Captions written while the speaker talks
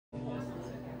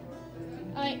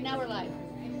All right, now we're live.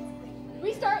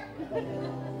 Restart.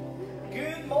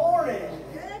 Good morning.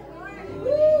 Good morning.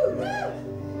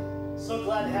 Woo! So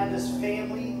glad to have this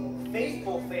family,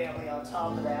 faithful family on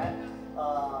top of that.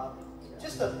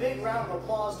 Just a big round of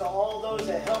applause to all those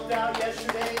that helped out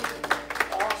yesterday.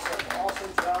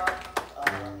 Awesome job.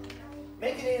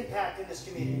 Making an impact in this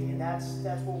community, and that's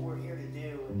what we're here to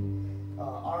do. And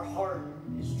our heart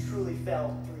is truly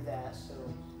felt through that. So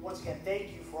once again,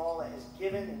 thank you for all that has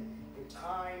given, and your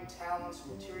time, talents,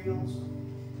 materials.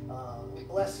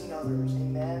 Blessing others,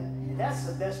 amen. And that's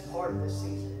the best part of this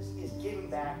season is giving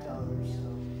back to others.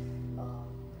 So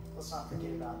let's not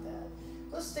forget about that.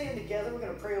 Let's stand together. We're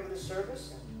going to pray over this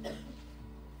service.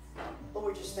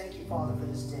 Lord, just thank you, Father, for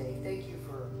this day. Thank you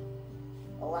for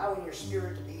allowing your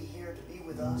Spirit to be here, to be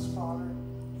with us, Father.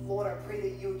 Lord, I pray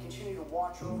that you would continue to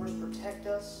watch over us, protect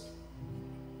us.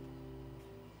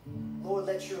 Lord,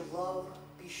 let your love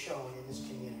be shown in this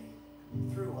community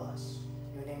through us.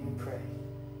 In your name we pray.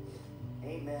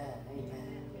 Amen.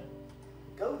 Amen.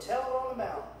 Go tell it on the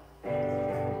mountain.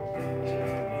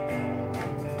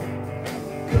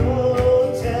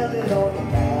 Go tell it on the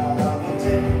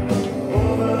mountain,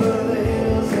 over the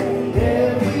hills and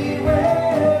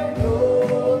everywhere.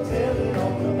 Go tell it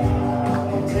on the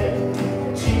mountain,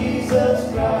 Jesus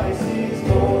Christ is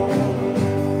Lord.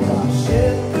 While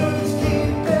shepherds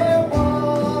keep their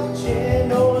watch in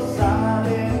no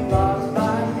silent flocks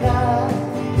by night,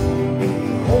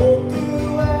 behold,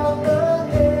 throughout the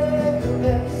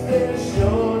heavens there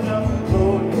shone a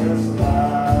glorious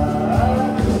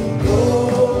light. Go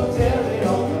tell it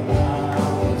on the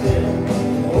mountain,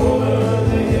 over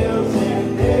the hills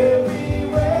and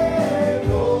everywhere.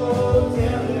 Go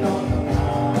tell it on the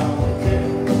mountain,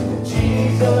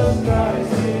 Jesus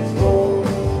Christ is Lord.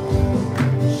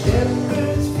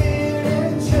 Shepherds feared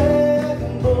and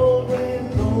trembled when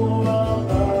low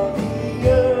above the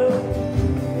earth.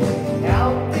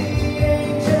 Out the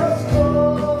angels'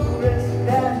 chorus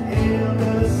that hailed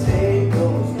the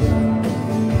Savior's birth.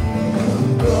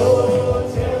 Go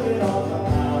tell it on the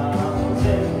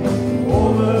mountain,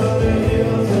 over the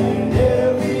hills and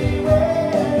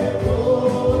everywhere.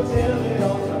 Go tell it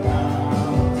on the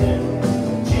mountain,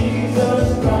 Jesus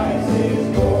Christ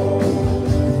is Lord.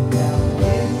 Down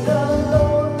in the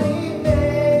lonely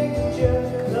manger,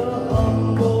 the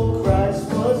humble Christ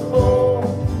was born.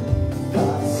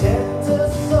 God sent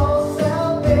us all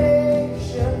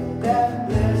salvation, that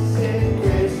blessed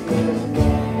Christmas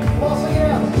morn. Come on, sing it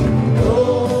out. Go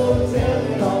tell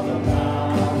it on the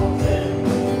mountain,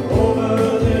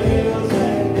 over the hills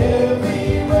and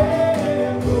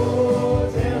everywhere.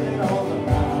 Go tell it on the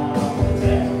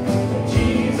mountain,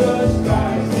 Jesus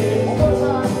Christ is Lord. One more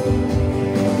time.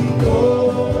 Go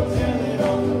tell it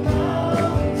on the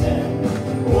mountain,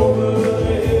 over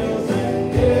the hills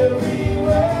and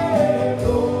everywhere.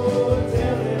 Go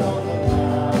tell it on the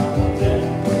mountain,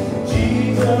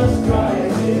 Jesus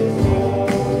Christ is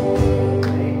Lord.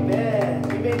 Amen.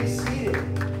 You may be seated.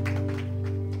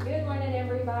 Good morning,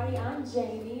 everybody. I'm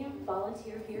Jamie. I'm a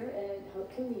volunteer here at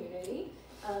Hope Community.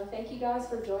 Thank you guys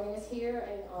for joining us here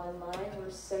and online.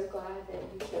 We're so glad that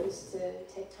you chose to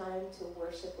take time to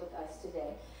worship with us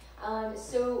today.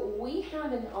 So we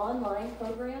have an online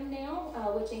program now,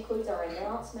 which includes our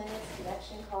announcements,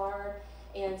 connection card,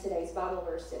 and today's Bible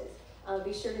verses.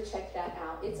 Be sure to check that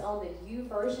out. It's on the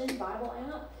YouVersion Bible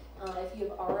app. If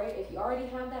you already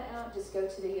have that app, just go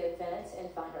to the events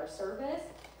and find our service.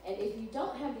 And if you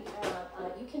don't have the app,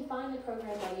 you can find the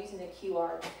program by using the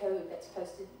QR code that's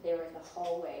posted there in the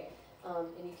hallway.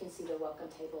 And you can see the welcome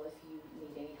table if you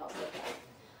need any help with that.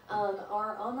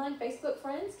 Our online Facebook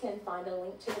friends can find a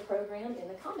link to the program in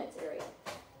the comments area.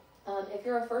 If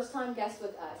you're a first-time guest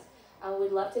with us,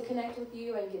 we'd love to connect with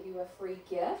you and give you a free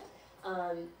gift.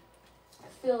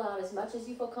 Fill out as much as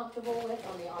you feel comfortable with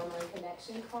on the online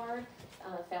connection card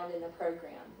found in the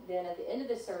program. Then at the end of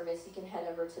the service, you can head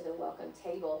over to the welcome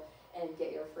table and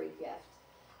get your free gift.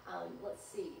 Let's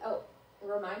see. Oh, a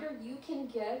reminder, you can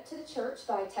give to the church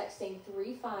by texting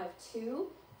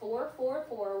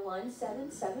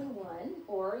 352-444-1771,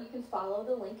 or you can follow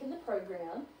the link in the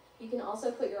program. You can also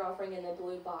put your offering in the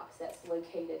blue box that's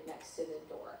located next to the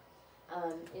door.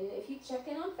 And if you check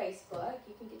in on Facebook,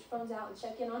 you can get your phones out and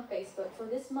check in on Facebook. For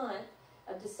this month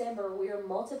of December, we are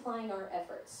multiplying our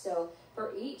efforts. So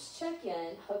for each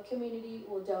check-in, Hope Community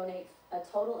will donate a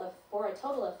total of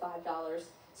 $5,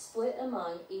 split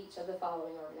among each of the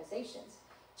following organizations: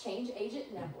 Change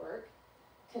Agent Network,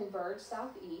 Converge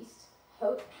Southeast,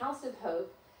 Hope, House of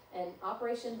Hope, and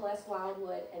Operation Bless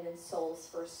Wildwood, and then Souls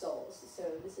for Souls. So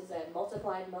this is a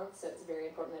multiplied month, so it's very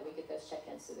important that we get those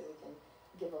check-ins so that we can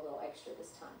give a little extra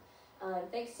this time.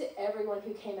 Thanks to everyone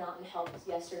who came out and helped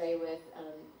yesterday with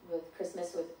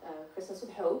Christmas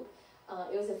with Hope.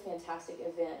 It was a fantastic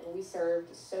event, and we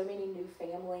served so many new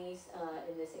families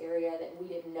in this area that we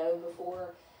didn't know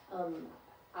before.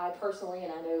 I personally,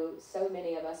 and I know so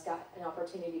many of us, got an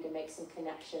opportunity to make some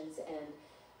connections, and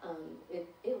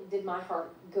it did my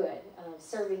heart good.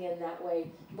 Serving in that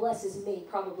way blesses me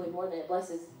probably more than it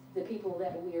blesses the people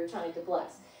that we are trying to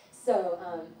bless. So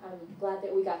I'm glad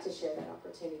that we got to share that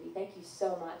opportunity. Thank you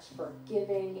so much for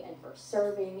giving and for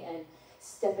serving and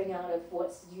stepping out of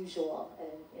what's usual, and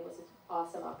it was an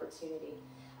awesome opportunity.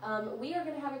 We are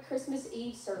going to have a Christmas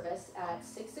Eve service at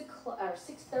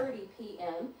 6:30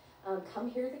 p.m. Come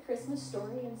hear the Christmas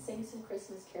story and sing some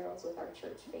Christmas carols with our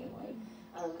church family.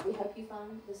 We hope you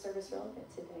find the service relevant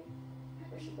today.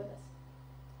 Worship with us.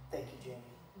 Thank you,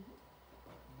 Jamie.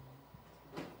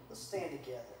 Let's stand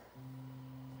together.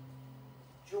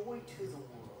 Joy to the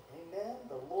world. Amen.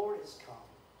 The Lord is come.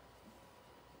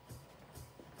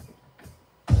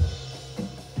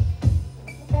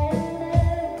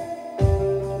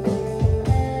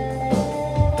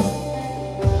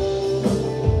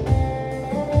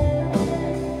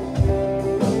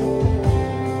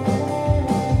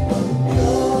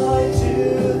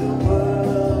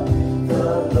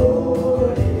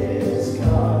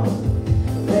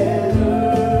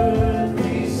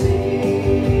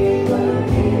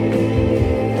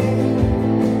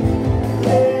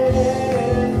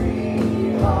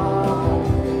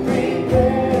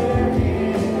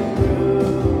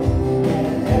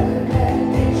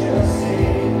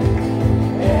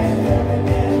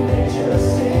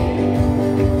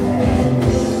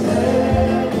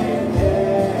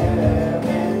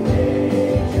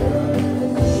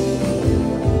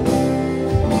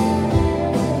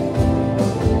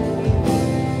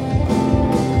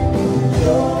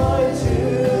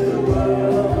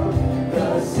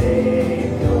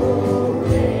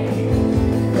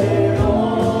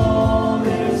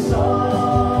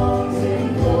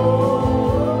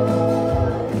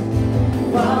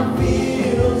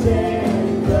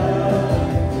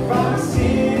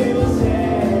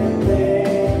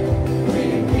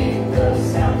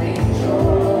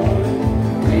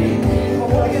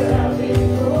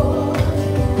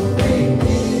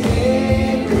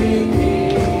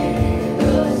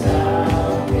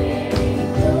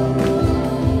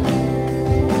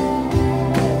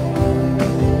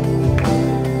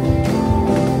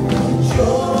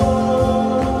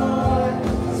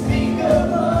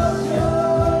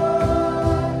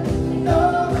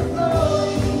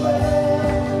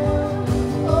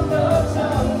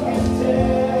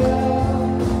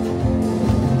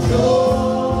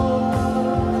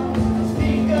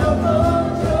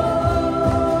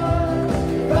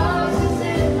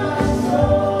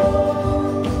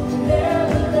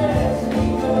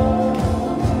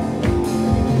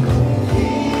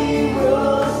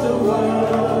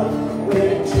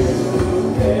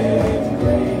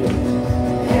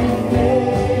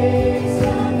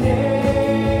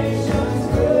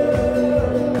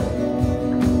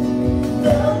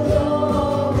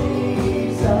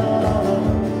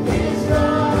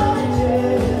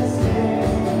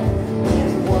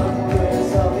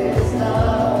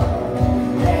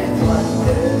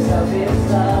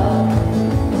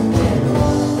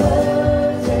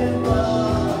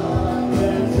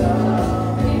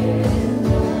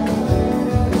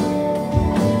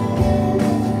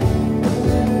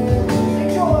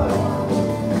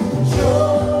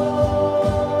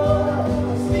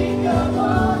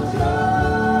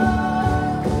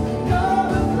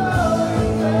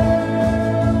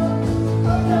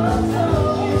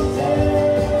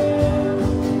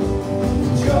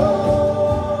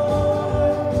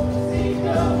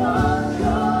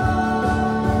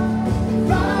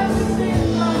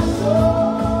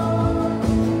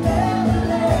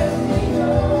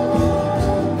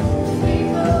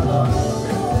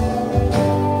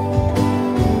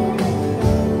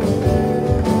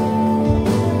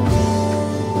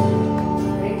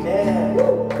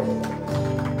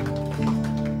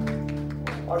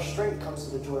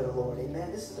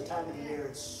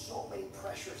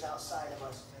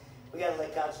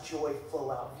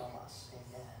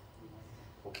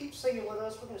 Keep singing with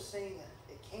us. We're going to sing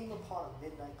It Came Upon a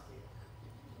Midnight Clear.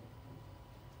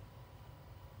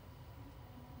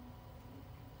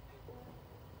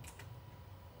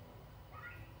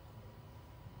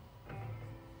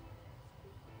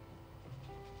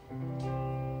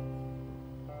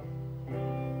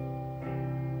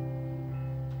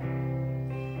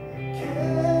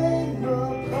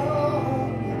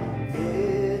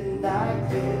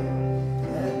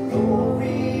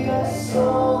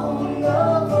 Song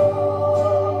of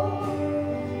all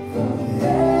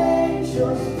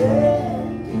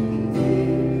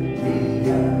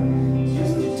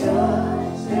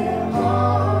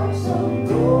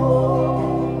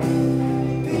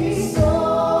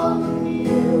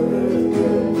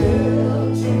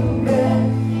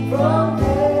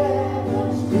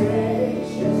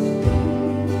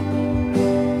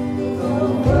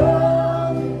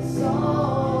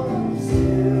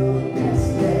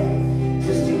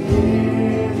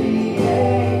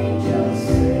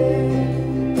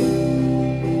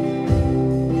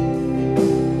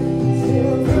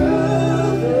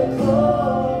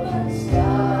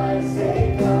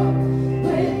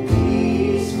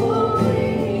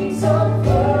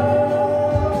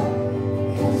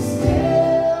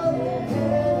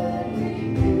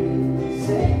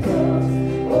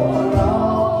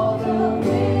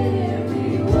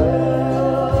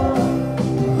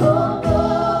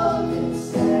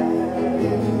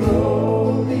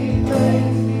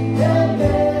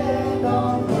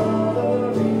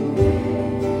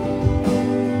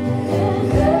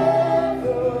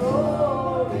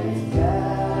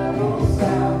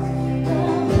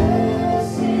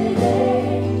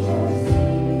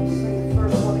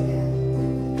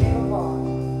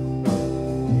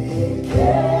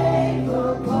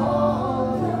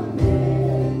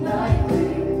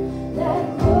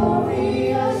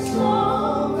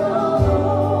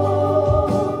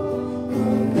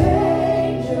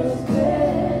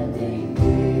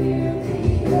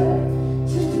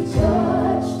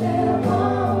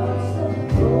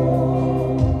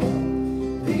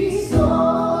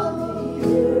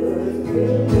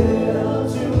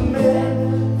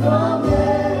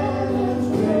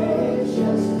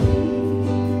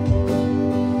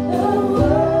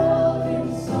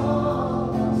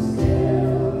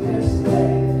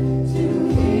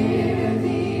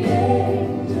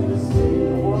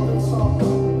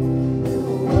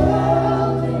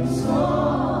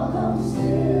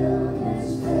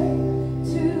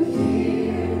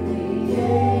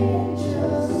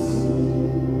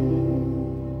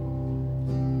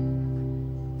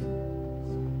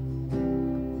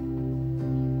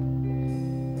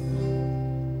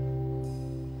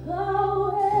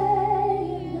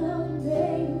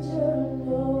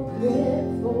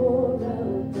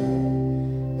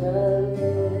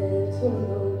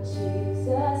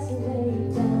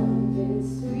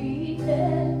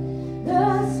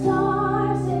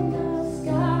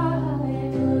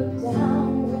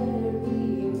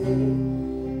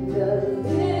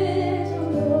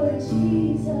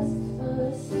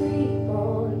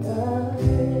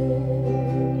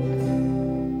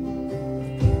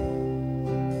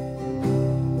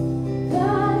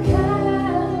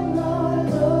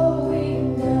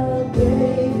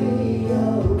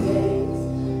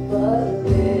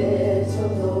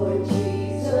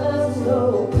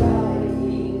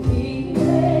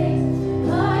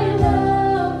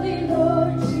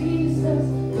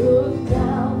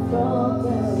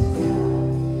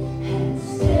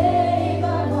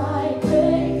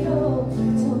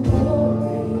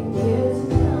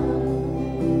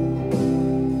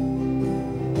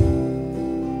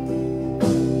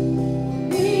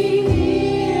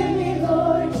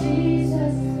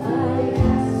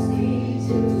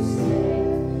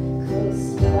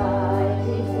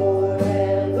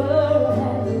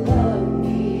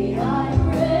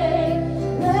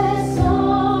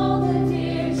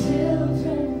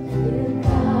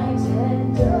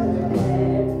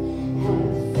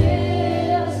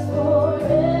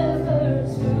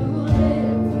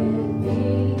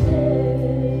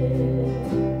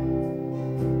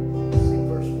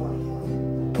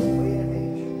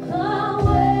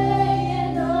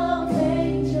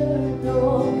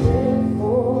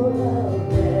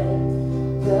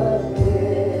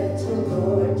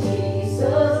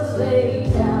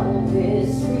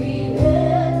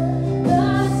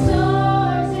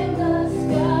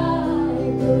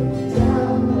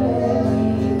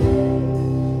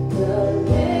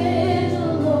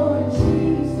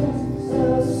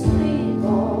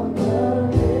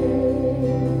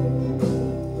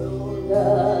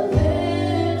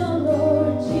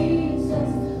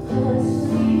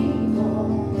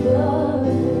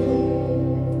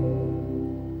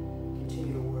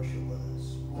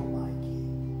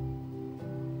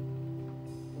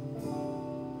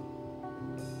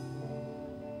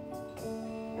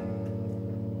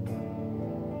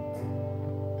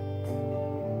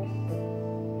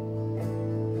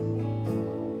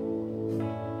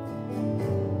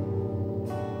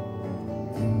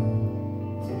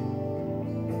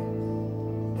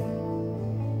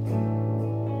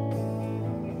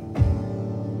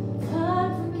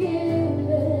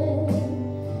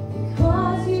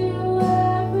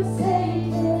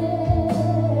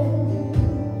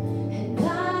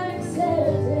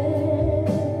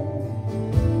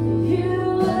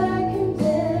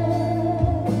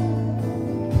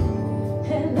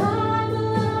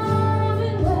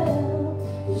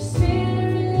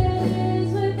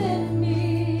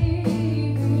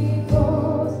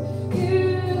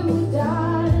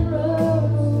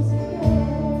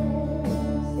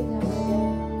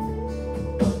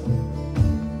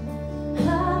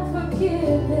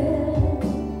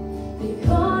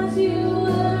Because you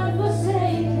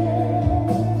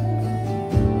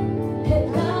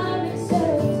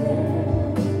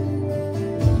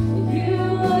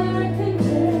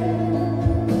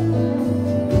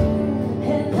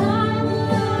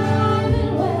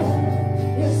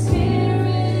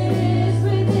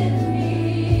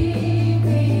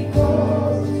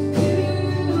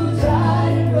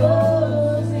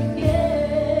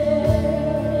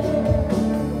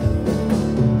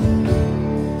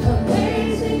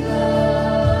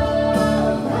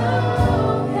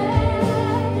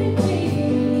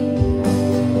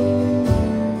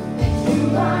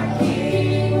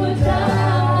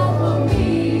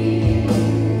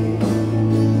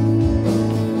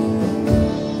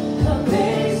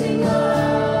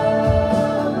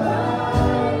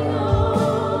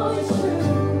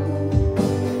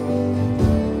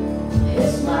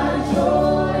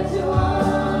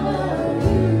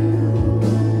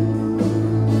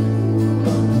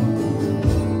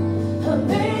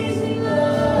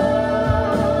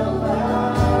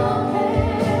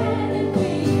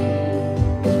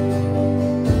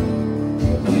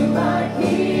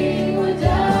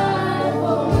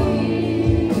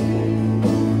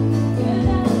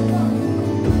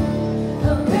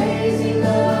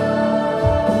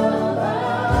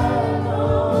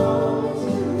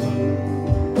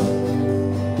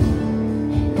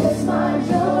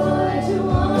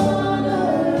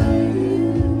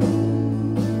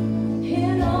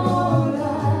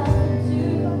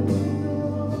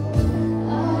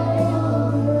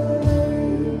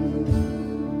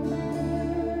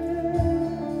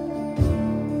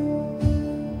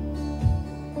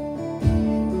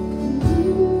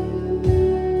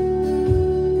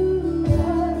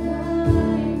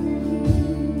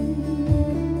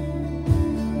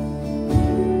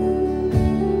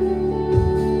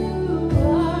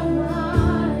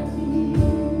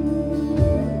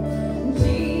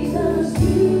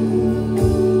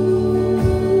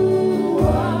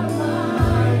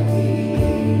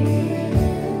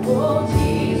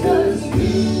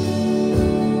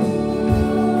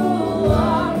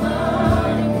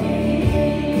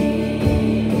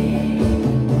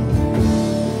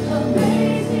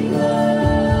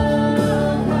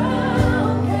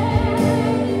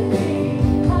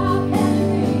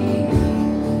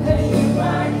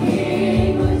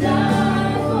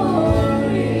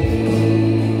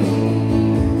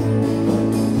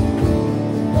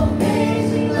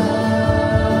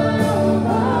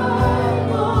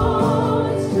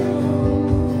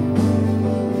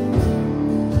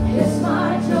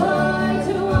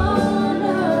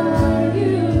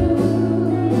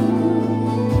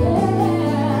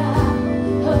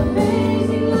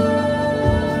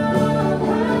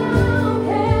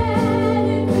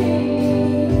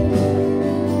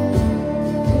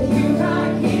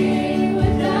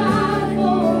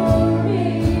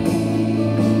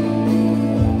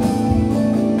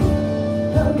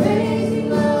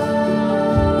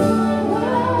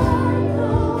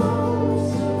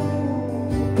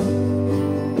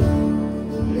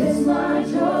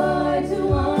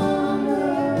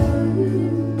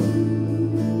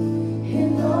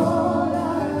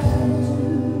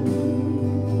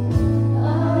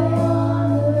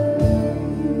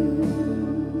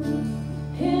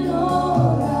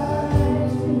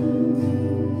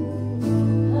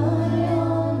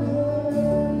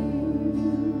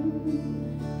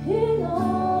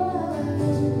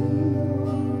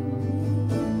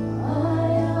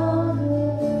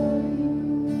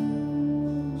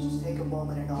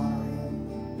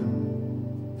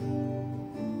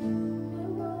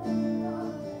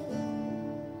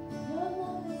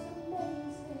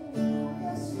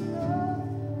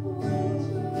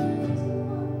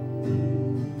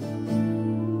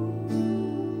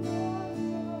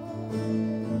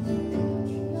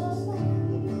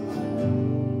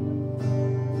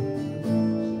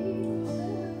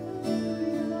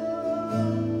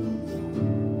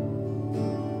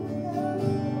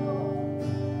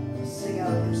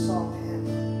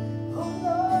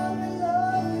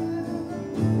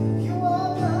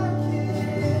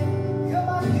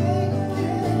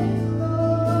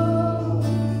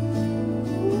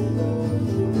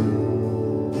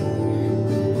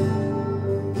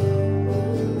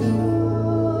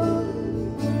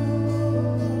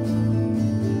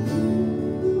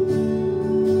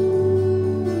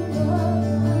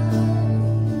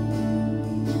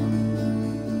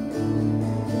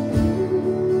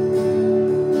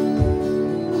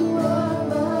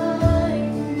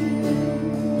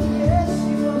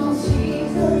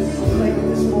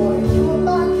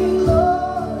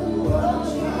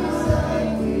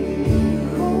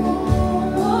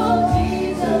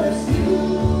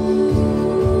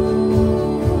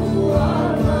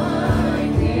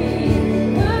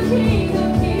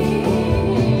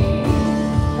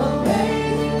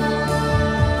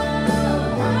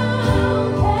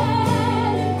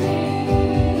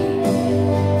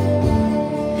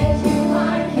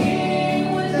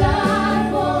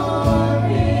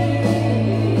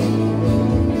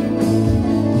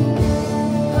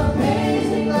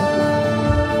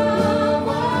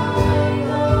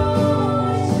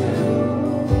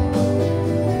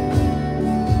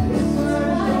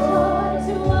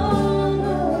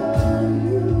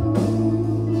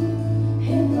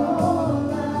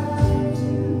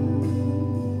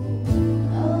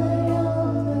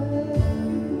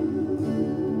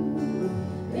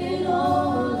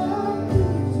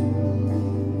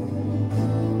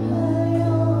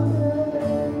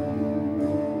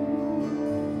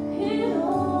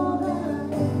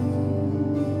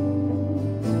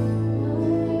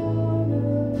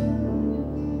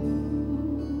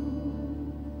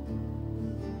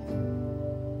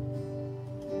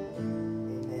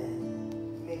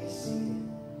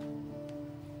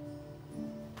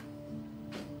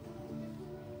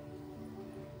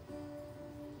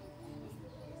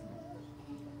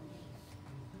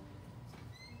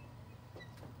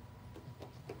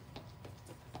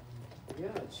Yeah,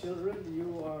 children,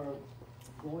 you are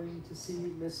going to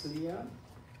see Miss Leah.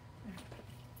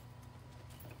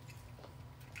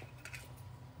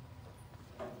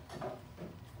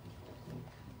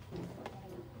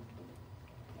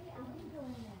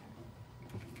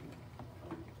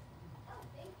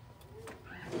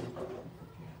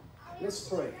 Let's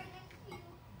pray.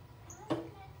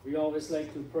 We always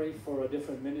like to pray for a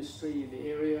different ministry in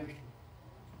the area.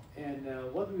 And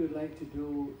what we would like to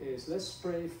do is let's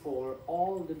pray for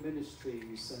all the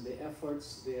ministries and the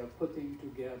efforts they are putting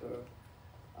together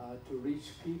to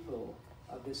reach people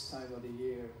at this time of the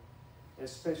year,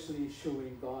 especially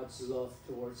showing God's love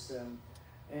towards them.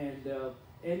 And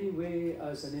anyway,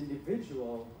 as an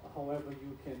individual, however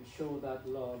you can show that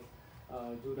love,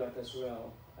 do that as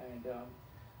well. And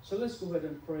so let's go ahead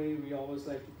and pray. We always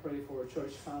like to pray for our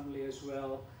church family as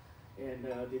well, and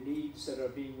the needs that are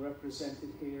being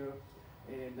represented here.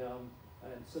 And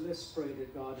so let's pray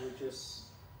that God will just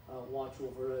watch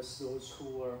over us. Those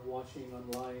who are watching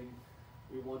online,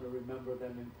 we want to remember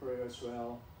them in prayer as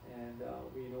well. And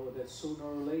we know that sooner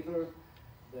or later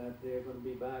that they're going to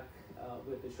be back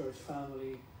with the church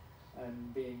family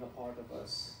and being a part of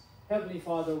us. Heavenly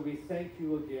Father, we thank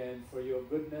you again for your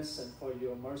goodness and for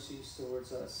your mercies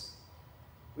towards us.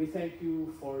 We thank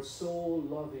you for so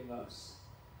loving us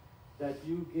that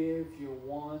you gave your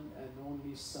one and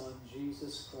only Son,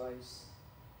 Jesus Christ,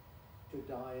 to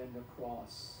die on the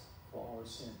cross for our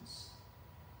sins.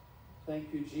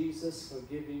 Thank you, Jesus, for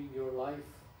giving your life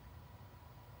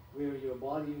where your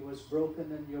body was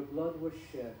broken and your blood was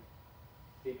shed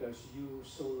because you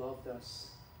so loved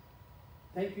us.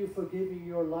 Thank you for giving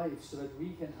your life so that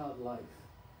we can have life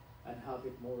and have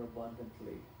it more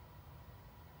abundantly.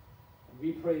 And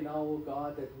we pray now, O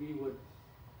God, that we would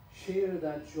share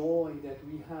that joy that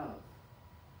we have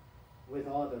with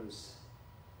others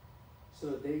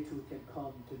so that they too can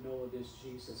come to know this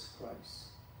Jesus Christ.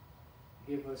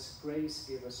 Give us grace,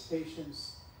 give us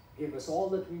patience, give us all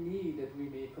that we need that we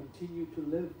may continue to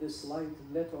live this light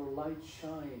and let our light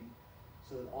shine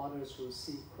so that others will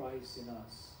see Christ in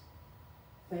us.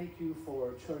 Thank you for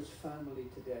our church family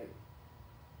today.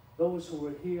 Those who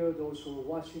are here, those who are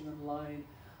watching online,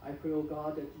 I pray, oh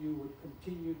God, that you would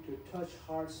continue to touch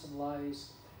hearts and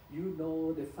lives. You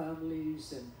know the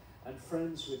families and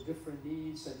friends with different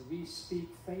needs, and we speak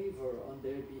favor on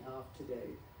their behalf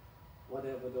today,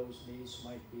 whatever those needs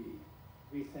might be.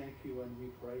 We thank you and we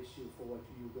praise you for what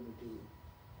you're going to do.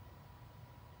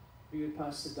 Be with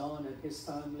Pastor Don and his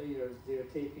family. They're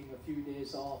taking a few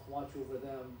days off. Watch over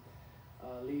them.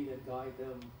 Lead and guide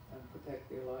them and protect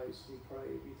their lives. We pray,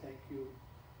 we thank you,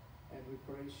 and we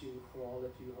praise you for all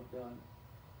that you have done.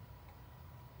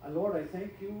 And Lord, I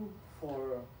thank you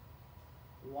for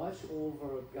watch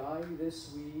over Guy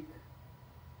this week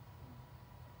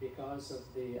because of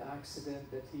the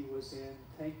accident that he was in.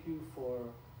 Thank you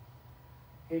for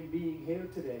him being here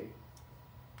today,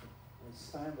 and his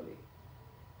family.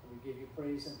 And we give you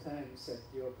praise and thanks that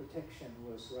your protection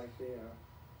was right there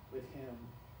with him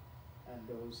and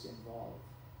those involved.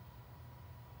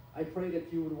 I pray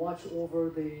that you would watch over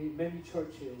the many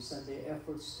churches and their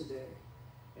efforts today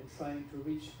in trying to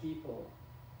reach people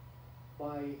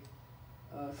by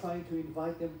trying to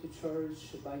invite them to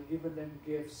church, by giving them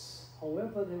gifts.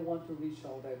 However they want to reach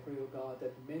out, I pray, oh God,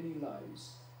 that many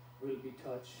lives will be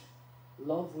touched.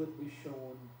 Love will be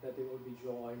shown, that there will be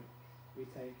joy. We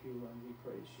thank you and we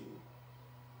praise you.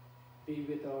 Be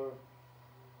with our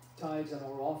tithes and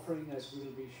our offering as we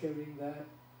will be sharing that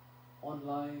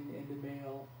online, in the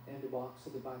mail, in the box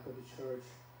at the back of the church.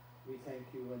 We thank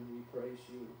you and we praise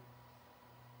you.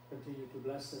 Continue to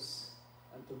bless us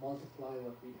and to multiply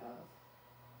what we have.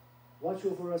 Watch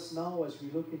over us now as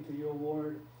we look into your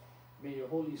word. May your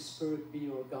Holy Spirit be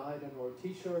our guide and our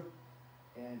teacher,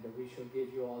 and we shall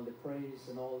give you all the praise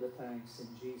and all the thanks. In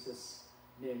Jesus'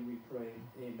 name we pray.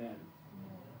 Amen.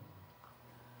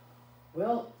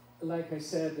 Well, like I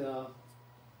said,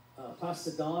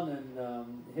 Pastor Don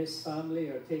and his family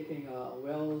are taking a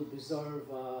well-deserved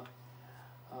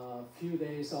few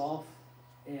days off,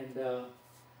 and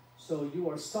so you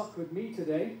are stuck with me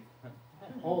today.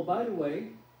 Oh, by the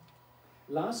way,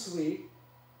 last week,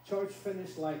 church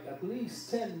finished like at least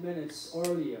 10 minutes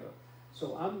earlier,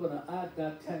 so I'm going to add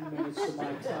that 10 minutes to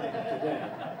my time today.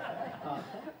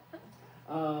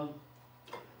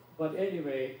 But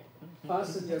anyway,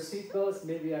 fasten your seatbelts.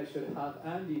 Maybe I should have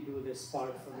Andy do this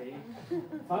part for me.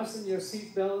 Fasten your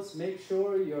seatbelts. Make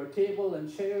sure your table and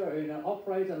chair are in an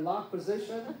upright and locked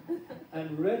position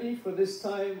and ready for this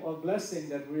time of blessing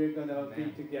that we're going to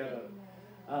be together.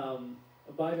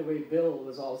 By the way, Bill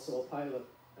was also a pilot,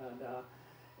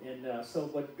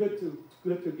 but good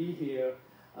to be here.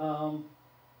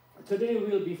 Today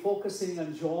we'll be focusing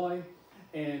on joy,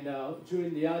 and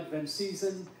during the Advent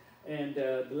season, and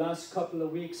the last couple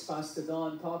of weeks, Pastor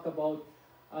Don talked about.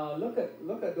 Look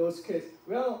at those kids.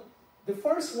 Well, the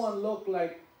first one looked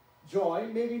like joy,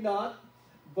 maybe not,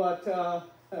 but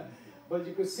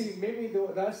you could see maybe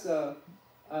that's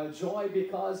joy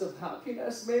because of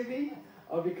happiness, maybe,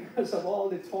 or because of all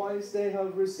the toys they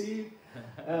have received.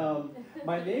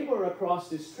 My neighbor across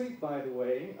the street, by the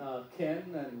way, Ken,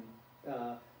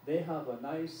 and they have a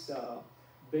nice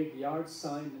big yard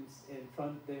sign in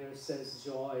front there, says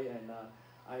joy, and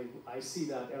I see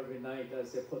that every night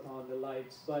as they put on the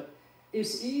lights. But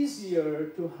it's easier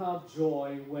to have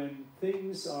joy when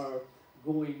things are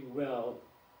going well.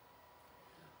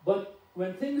 But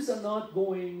when things are not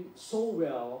going so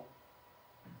well,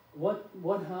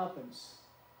 what happens?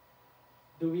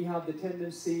 Do we have the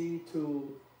tendency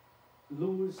to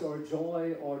lose our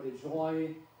joy, or the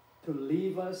joy to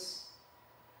leave us,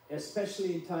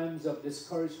 especially in times of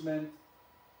discouragement?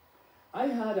 I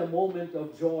had a moment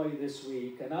of joy this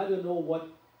week, and I don't know what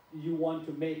you want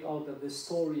to make out of this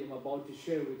story I'm about to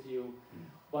share with you,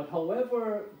 but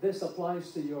however this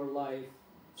applies to your life,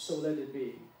 so let it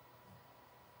be.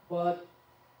 But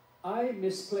I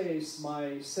misplaced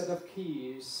my set of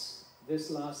keys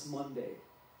this last Monday,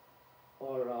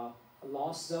 or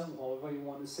lost them, however you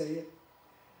want to say it.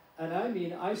 And I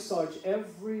mean, I searched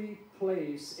every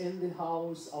place in the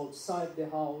house, outside the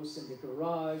house, in the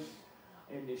garage,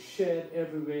 in the shed,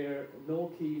 everywhere,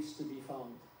 no keys to be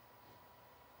found.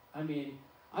 I mean,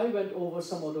 I went over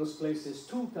some of those places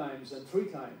 2 times and 3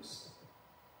 times.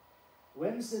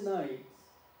 Wednesday night,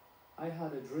 I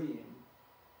had a dream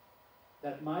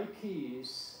that my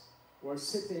keys were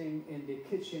sitting in the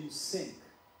kitchen sink.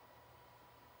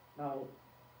 Now,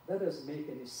 that doesn't make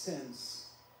any sense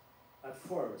at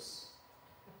first,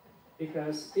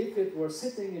 because if it were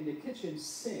sitting in the kitchen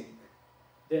sink,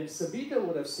 then Sabita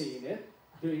would have seen it,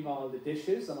 doing all the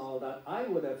dishes and all that. I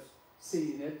would have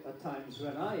seen it at times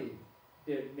when I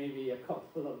did maybe a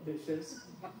couple of dishes.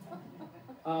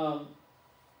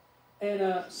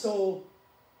 So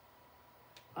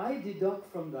I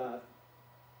deduct from that.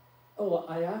 Oh,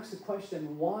 I asked the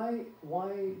question, why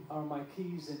are my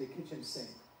keys in the kitchen sink?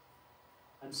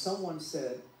 And someone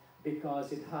said,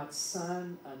 because it had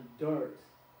sand and dirt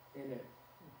in it,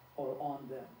 or on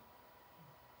them.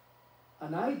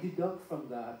 And I deduct from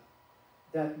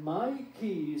that my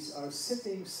keys are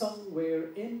sitting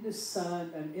somewhere in the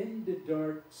sand and in the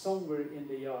dirt, somewhere in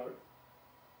the yard.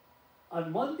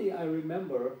 On Monday, I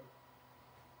remember,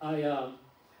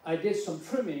 I did some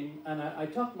trimming, and I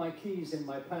tucked my keys in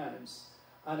my pants,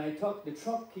 and I tucked the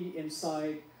truck key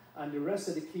inside, and the rest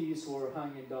of the keys were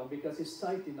hanging down because it's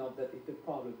tight enough that it could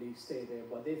probably stay there,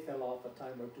 but they fell off a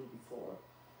time or 2 before.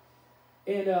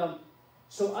 And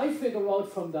so I figure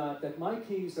out from that my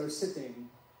keys are sitting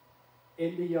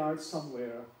in the yard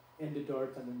somewhere, in the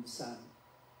dirt and in the sand.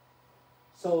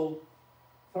 So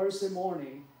Thursday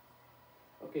morning,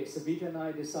 okay, Sabita and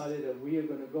I decided that we are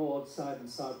going to go outside and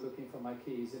start looking for my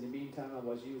keys. In the meantime, I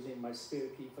was using my spare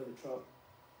key for the truck.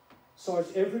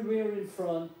 Searched everywhere in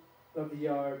front of the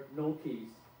yard, no keys.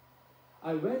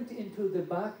 I went into the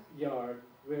backyard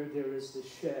where there is the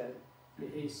shed,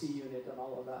 the AC unit and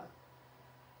all of that.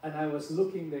 And I was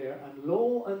looking there, and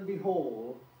lo and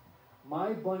behold,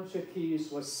 my bunch of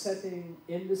keys was sitting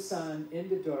in the sand, in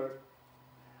the dirt.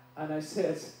 And I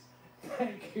said,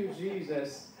 thank you,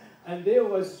 Jesus. And there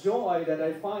was joy that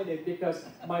I find it, because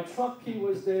my truck key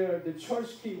was there, the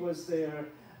church key was there,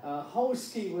 house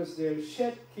key was there,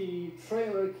 shed key,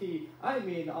 trailer key. I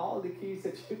mean, all the keys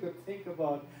that you could think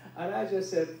about. And I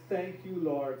just said, thank you,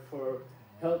 Lord, for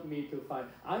helping me to find.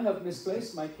 I have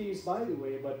misplaced my keys, by the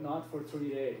way, but not for 3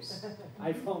 days.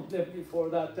 I found them before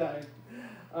that time.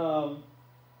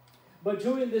 But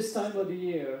during this time of the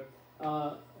year,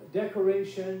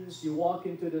 decorations, you walk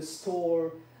into the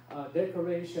store,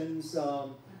 decorations,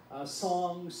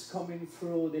 songs coming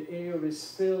through, the air is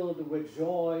filled with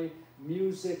joy,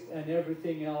 music and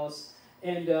everything else.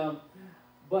 And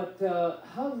but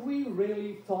have we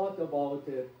really thought about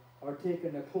it or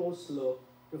taken a close look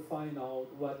to find out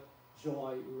what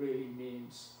joy really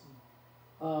means?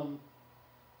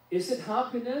 Is it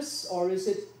happiness, or is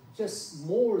it just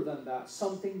more than that,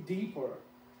 something deeper?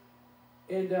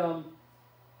 And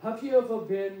have you ever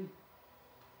been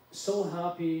so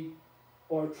happy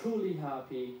or truly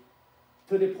happy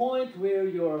to the point where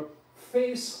your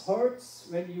face hurts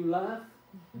when you laugh?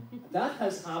 That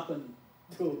has happened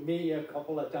to me a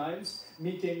couple of times,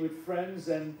 meeting with friends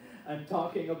and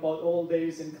talking about old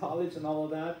days in college and all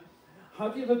of that.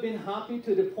 Have you ever been happy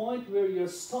to the point where your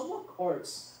stomach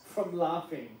hurts from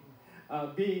laughing?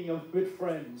 being with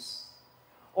friends,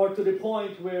 or to the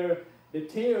point where the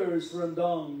tears run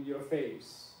down your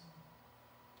face.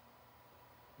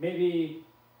 Maybe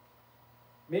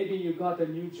you got a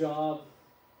new job,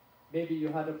 maybe you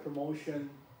had a promotion,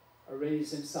 a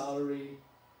raise in salary,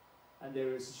 and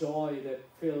there is joy that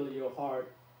fills your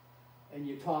heart, and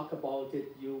you talk about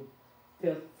it, you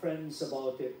tell friends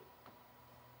about it.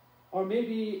 Or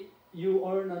maybe you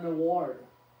earn an award,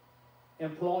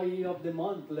 Employee of the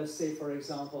Month, let's say, for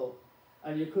example,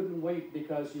 and you couldn't wait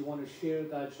because you want to share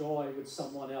that joy with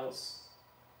someone else.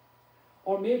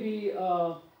 Or maybe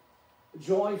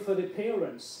joy for the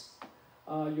parents.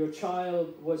 Your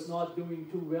child was not doing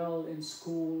too well in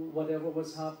school, whatever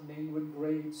was happening with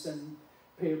grades and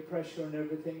peer pressure and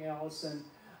everything else, and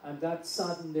that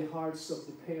saddened the hearts of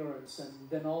the parents, and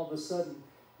then all of a sudden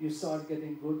you start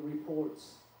getting good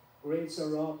reports. Grades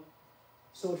are up,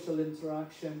 social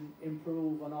interaction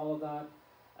improve and all of that,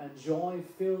 and joy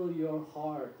fill your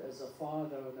heart as a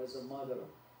father and as a mother.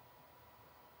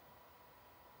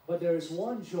 But there is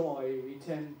one joy we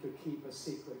tend to keep a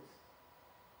secret,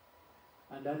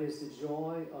 and that is the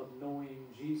joy of knowing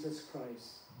Jesus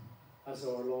Christ as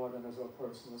our Lord and as our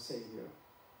personal Savior.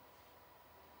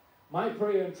 My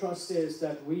prayer and trust is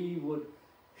that we would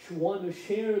want to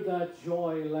share that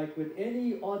joy like with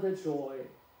any other joy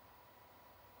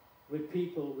with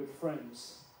people, with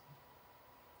friends.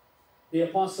 The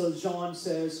Apostle John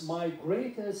says, "My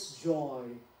greatest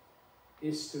joy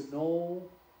is to know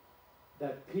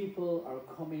that people are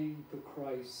coming to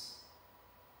Christ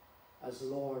as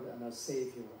Lord and as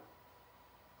Savior."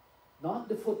 Not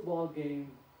the football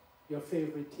game your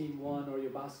favorite team won, or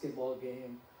your basketball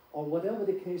game, or whatever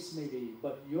the case may be,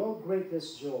 but your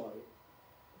greatest joy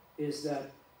is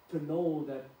that to know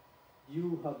that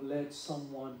you have led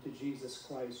someone to Jesus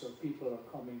Christ, or people are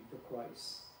coming to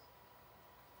Christ.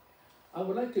 I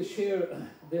would like to share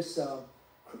this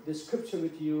scripture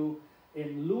with you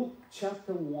in Luke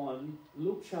chapter 1,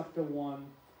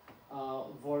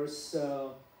 verse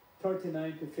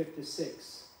 39 to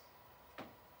 56.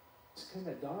 It's kind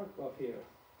of dark up here.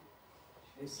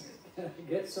 It's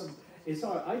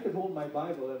hard. I could hold my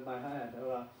Bible in my hand.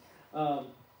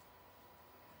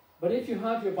 But if you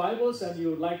have your Bibles and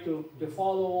you would like to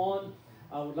follow on,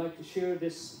 I would like to share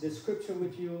this scripture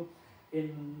with you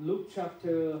in Luke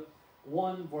chapter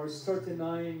 1, verse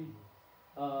 39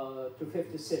 to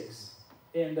 56.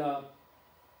 And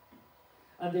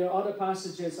there are other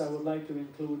passages I would like to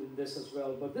include in this as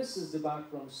well, but this is the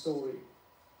background story.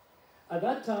 At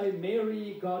that time,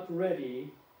 Mary got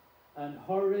ready and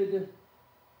hurried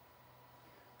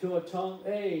to a town.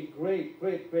 Hey, great.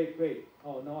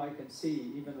 Oh, no, I can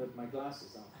see even with my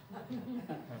glasses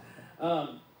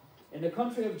on. In the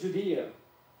country of Judea,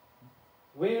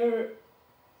 where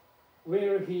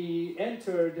he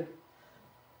entered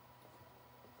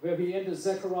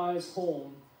Zechariah's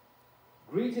home,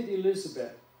 greeted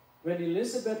Elizabeth. When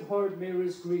Elizabeth heard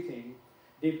Mary's greeting,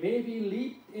 the baby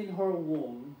leaped in her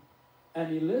womb,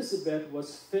 and Elizabeth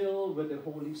was filled with the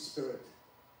Holy Spirit.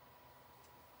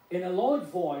 In a loud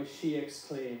voice she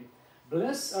exclaimed,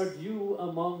 "Blessed are you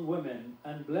among women,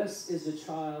 and blessed is the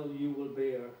child you will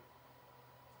bear.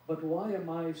 But why am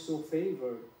I so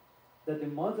favored that the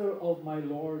mother of my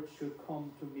Lord should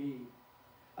come to me?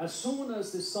 As soon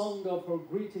as the sound of her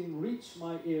greeting reached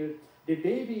my ear, the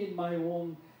baby in my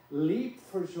womb leaped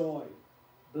for joy.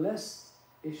 Blessed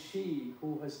is she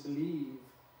who has believed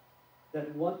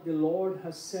that what the Lord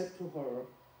has said to her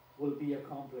will be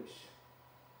accomplished."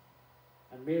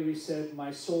 And Mary said,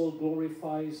 "My soul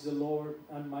glorifies the Lord,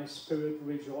 and my spirit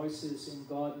rejoices in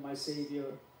God my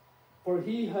Savior. For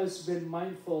he has been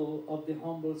mindful of the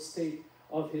humble state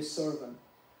of his servant.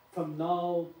 From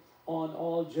now on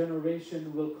all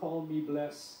generation will call me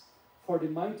blessed. For the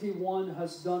Mighty One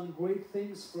has done great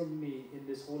things for me in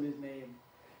this holy name.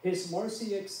 His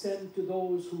mercy extends to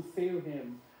those who fear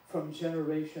him from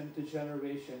generation to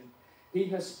generation. He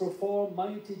has performed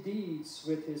mighty deeds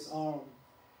with his arm.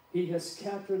 He has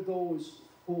scattered those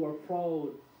who are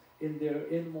proud in their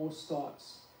inmost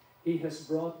thoughts. He has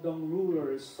brought down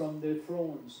rulers from their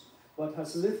thrones, but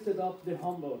has lifted up the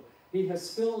humble. He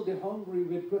has filled the hungry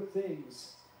with good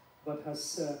things, but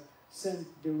has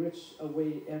sent the rich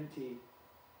away empty.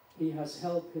 He has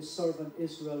helped his servant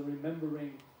Israel,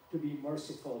 remembering to be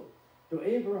merciful to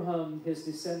Abraham, his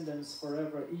descendants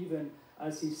forever, even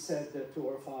as he said that to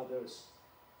our fathers."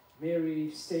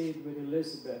 Mary stayed with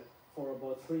Elizabeth for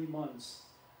about 3 months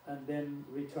and then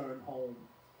returned home.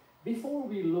 Before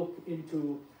we look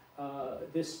into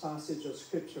this passage of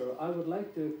scripture, I would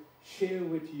like to share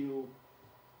with you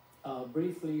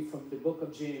briefly from the book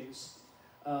of James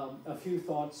a few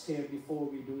thoughts here before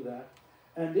we do that.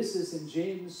 And this is in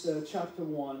James chapter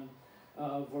 1,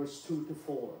 verse 2 to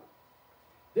 4.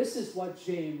 This is what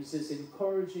James is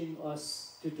encouraging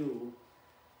us to do.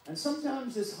 And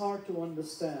sometimes it's hard to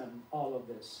understand all of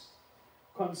this.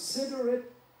 Consider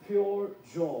it pure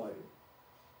joy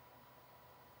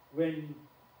when,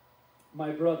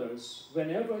 my brothers,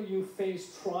 whenever you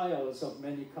face trials of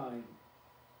many kind,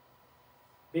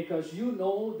 because you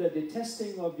know that the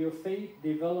testing of your faith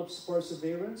develops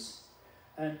perseverance,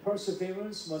 and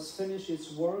perseverance must finish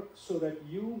its work so that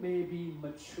you may be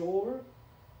mature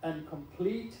and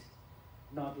complete,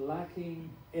 not lacking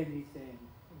anything.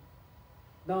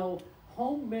 Now,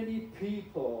 how many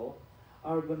people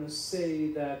are going to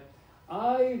say that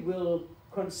I will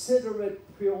consider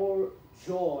it pure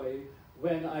joy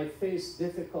when I face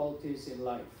difficulties in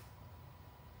life?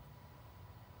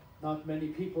 Not many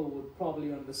people would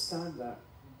probably understand that.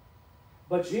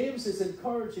 But James is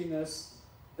encouraging us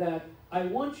that I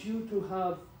want you to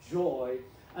have joy,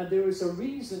 and there is a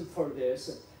reason for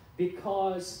this,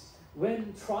 because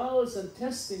when trials and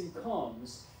testing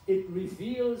comes, it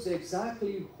reveals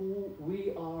exactly who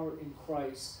we are in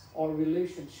Christ, our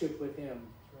relationship with Him.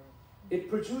 It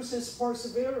produces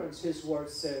perseverance, His word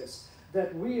says,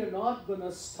 that we are not going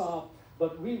to stop,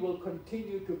 but we will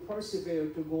continue to persevere,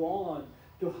 to go on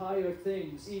to higher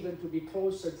things, even to be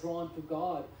closer drawn to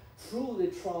God through the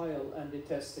trial and the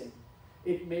testing.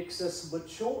 It makes us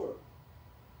mature.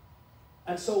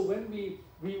 And so when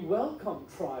we welcome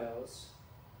trials,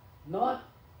 not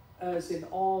as in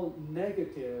all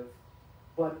negative,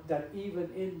 but that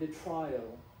even in the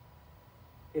trial,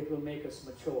 it will make us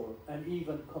mature and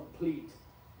even complete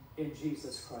in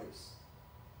Jesus Christ.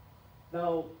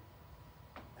 Now,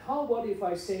 how about if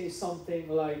I say something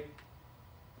like,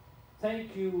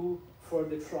 thank you for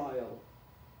the trial?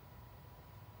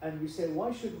 And we say,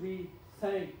 why should we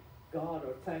thank God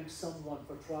or thank someone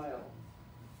for trial?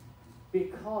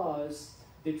 Because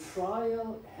the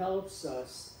trial helps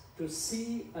us to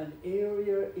see an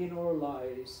area in our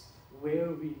lives where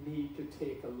we need to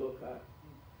take a look at.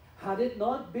 Had it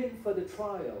not been for the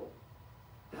trial,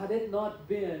 had it not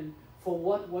been for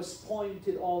what was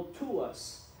pointed out to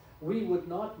us, we would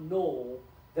not know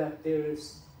that there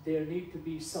need to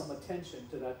be some attention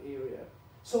to that area.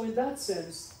 So in that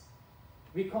sense,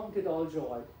 we count it all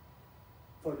joy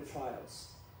for the trials.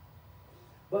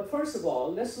 But first of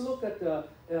all, let's look at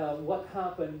what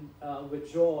happened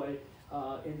with joy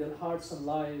in the hearts and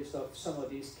lives of some of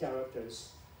these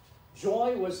characters.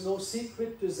 Joy was no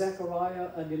secret to Zechariah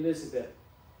and Elizabeth.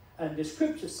 And the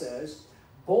scripture says,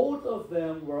 both of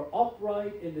them were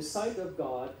upright in the sight of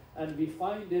God, and we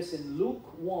find this in Luke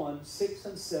 1, 6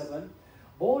 and 7.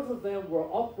 Both of them were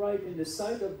upright in the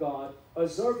sight of God,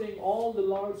 observing all the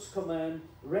Lord's command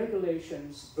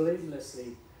regulations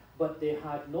blamelessly. But they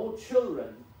had no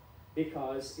children,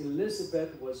 because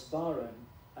Elizabeth was barren,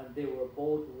 and they were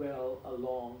both well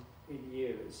along in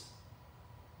years.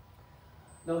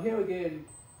 Now here again,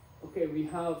 okay, we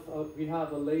have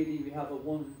a lady, we have a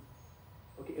woman,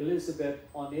 okay, Elizabeth,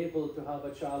 unable to have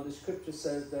a child. The scripture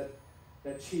says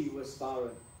that she was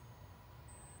barren.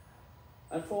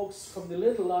 And folks, from the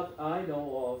little lot I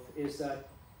know of, is that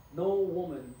no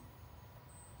woman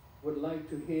would like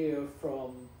to hear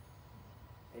from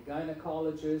a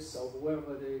gynecologist or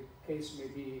whoever the case may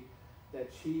be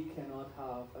that she cannot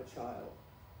have a child.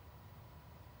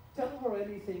 Tell her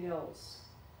anything else.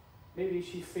 Maybe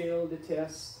she failed the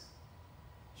test,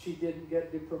 she didn't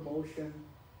get the promotion,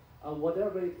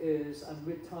 whatever it is, and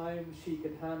with time she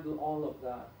can handle all of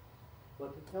that.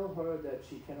 But to tell her that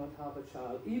she cannot have a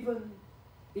child,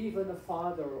 even a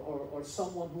father or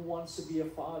someone who wants to be a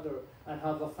father and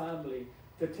have a family,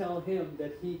 to tell him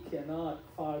that he cannot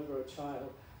father a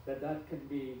child, that can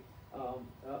be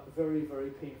very,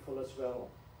 very painful as well.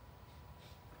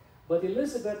 But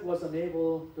Elizabeth was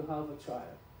unable to have a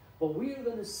child. But we're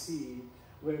going to see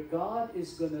where God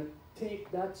is going to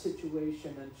take that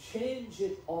situation and change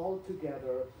it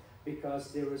altogether,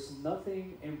 because there is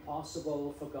nothing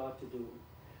impossible for God to do.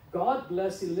 God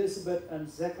blessed Elizabeth and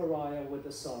Zechariah with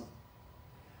a son.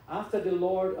 After the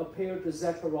Lord appeared to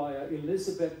Zechariah,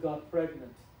 Elizabeth got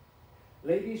pregnant.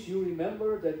 Ladies, you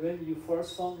remember that when you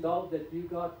first found out that you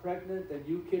got pregnant and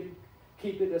you can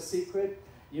keep it a secret,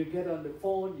 you get on the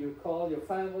phone, you call your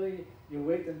family, you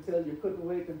couldn't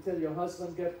wait until your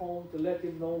husband get home to let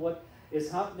him know what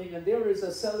is happening, and there is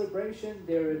a celebration,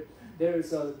 there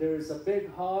is a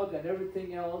big hug and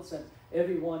everything else, and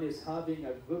everyone is having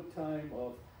a good time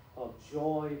of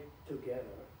joy together.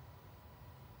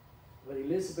 But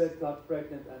Elizabeth got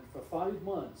pregnant, and for 5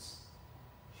 months,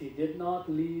 she did not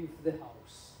leave the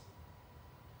house.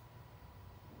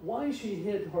 why she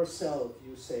hid herself,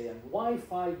 you say, and why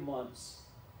 5 months?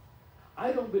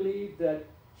 I don't believe that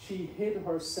she hid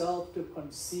herself to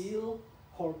conceal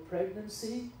her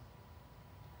pregnancy.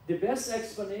 The best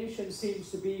explanation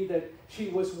seems to be that she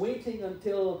was waiting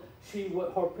until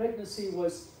her pregnancy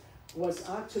was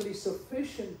actually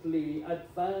sufficiently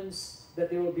advanced that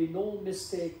there would be no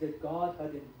mistake that God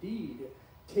had indeed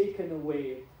taken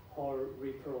away her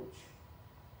reproach.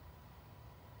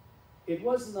 It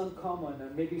wasn't uncommon,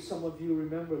 and maybe some of you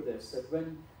remember this, that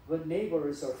when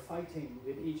neighbors are fighting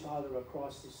with each other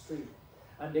across the street,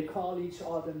 and they call each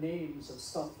other names and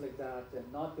stuff like that,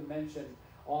 and not to mention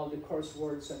all the curse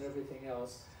words and everything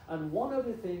else. And one of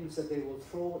the things that they will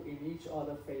throw in each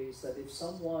other's face, that if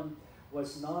someone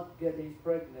was not getting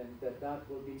pregnant, that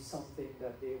will be something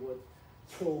that they would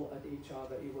throw at each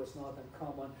other. It was not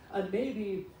uncommon. And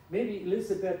maybe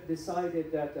Elizabeth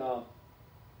decided that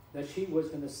she was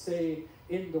going to stay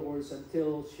indoors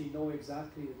until she knew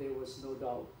exactly that there was no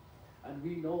doubt. And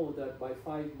we know that by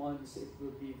 5 months it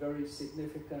would be very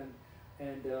significant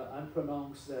and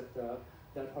unpronounced that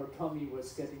her tummy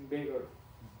was getting bigger.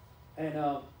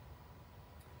 And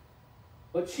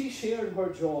but she shared her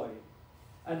joy.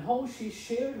 And how she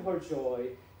shared her joy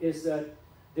is that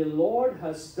the Lord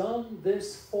has done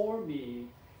this for me.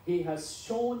 He has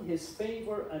shown his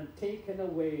favor and taken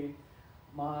away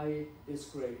my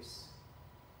disgrace.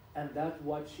 And that's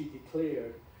what she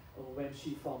declared when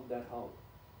she found that out.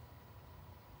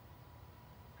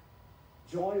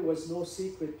 Joy was no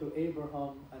secret to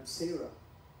Abraham and Sarah.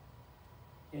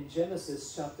 In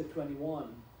Genesis chapter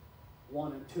 21,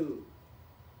 1 and 2.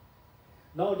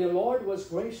 Now the Lord was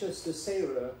gracious to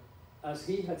Sarah, as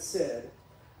he had said,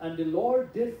 and the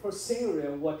Lord did for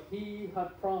Sarah what he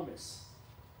had promised.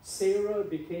 Sarah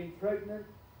became pregnant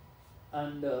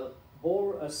and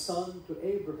bore a son to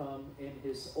Abraham in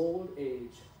his old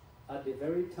age, at the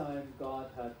very time God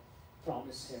had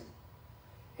promised him.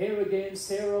 Here again,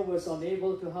 Sarah was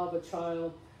unable to have a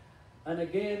child, and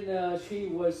again she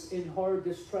was in her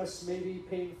distress, maybe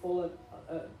painful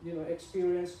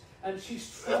experience, and she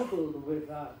struggled with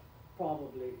that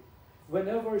probably.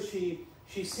 Whenever she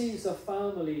sees a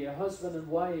family, a husband and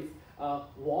wife,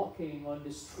 walking on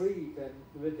the street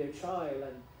and with their child,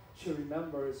 and she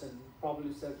remembers and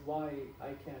probably says, why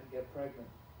I can't get pregnant?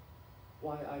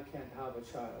 Why I can't have a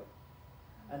child?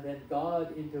 And then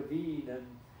God intervened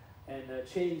and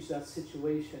changed that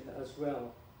situation as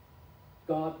well.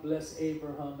 God blessed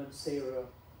Abraham and Sarah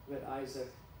with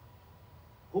Isaac.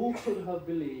 Who could have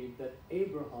believed that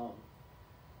Abraham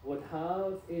would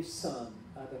have a son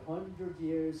at 100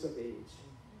 years of age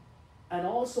and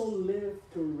also live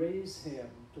to raise him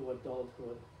to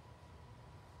adulthood?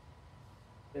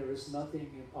 There is nothing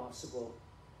impossible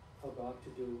for God to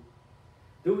do.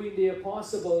 Doing the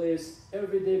impossible is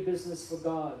everyday business for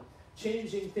God.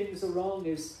 Changing things around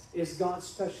is God's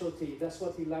specialty. That's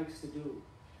what he likes to do.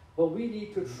 But we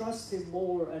need to trust him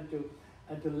more and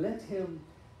to let him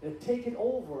take it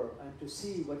over and to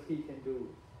see what he can do.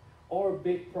 Our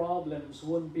big problems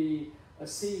wouldn't be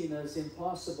seen as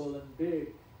impossible and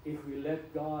big if we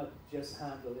let God just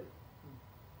handle it.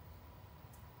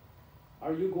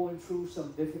 Are you going through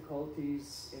some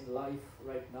difficulties in life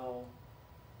right now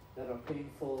that are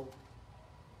painful,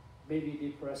 maybe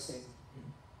depressing,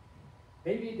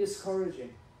 maybe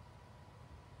discouraging,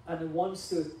 and it wants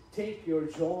to take your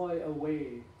joy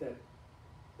away that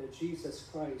Jesus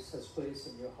Christ has placed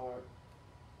in your heart?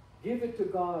 Give it to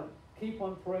God. Keep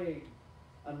on praying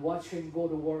and watch him go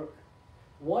to work.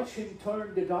 Watch him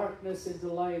turn the darkness into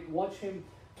light. Watch him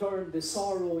turn the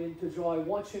sorrow into joy.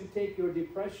 Watch him take your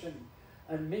depression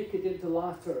and make it into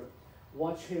laughter.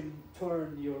 Watch him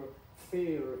turn your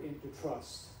fear into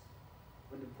trust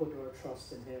when you put our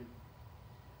trust in him.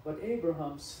 But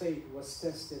Abraham's faith was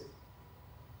tested.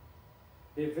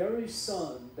 The very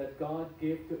son that God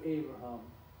gave to Abraham,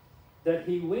 that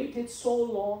he waited so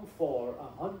long for,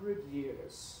 100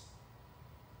 years,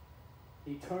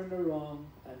 he turned around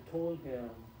and told him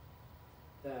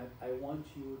that I want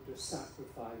you to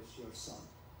sacrifice your son.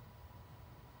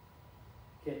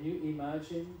 Can you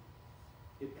imagine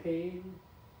the pain,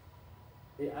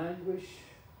 the anguish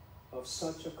of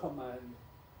such a command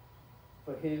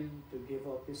for him to give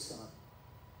up his son?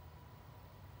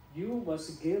 You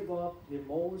must give up the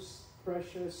most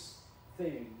precious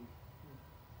thing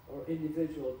or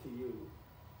individual to you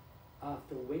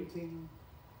after waiting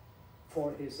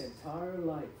for his entire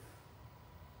life.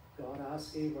 God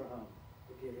asked Abraham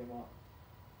to give him up.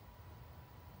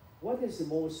 What is the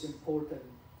most important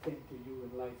thing to you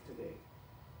in life today?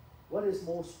 What is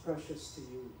most precious to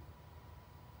you?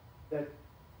 That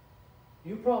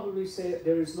you probably say,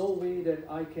 there is no way that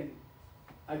I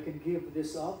I can give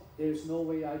this up. There's no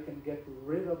way I can get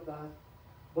rid of that.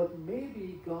 But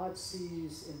maybe God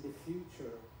sees in the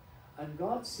future, and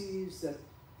God sees that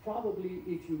probably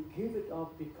if you give it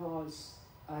up because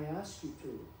I ask you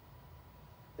to,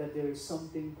 that there is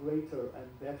something greater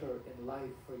and better in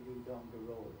life for you down the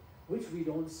road, which we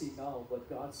don't see now, but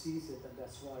God sees it, and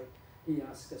that's why He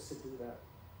asks us to do that.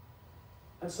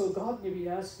 And so God may be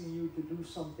asking you to do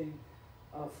something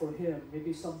for Him,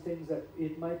 maybe some things that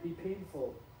it might be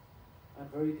painful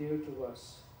and very dear to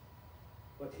us,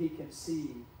 but He can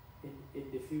see in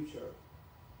the future.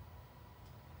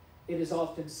 It is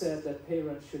often said that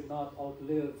parents should not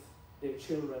outlive their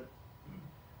children,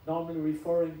 normally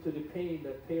referring to the pain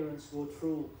that parents go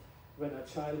through when a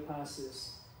child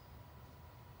passes.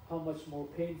 How much more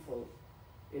painful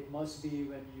it must be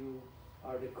when you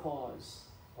are the cause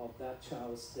of that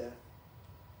child's death.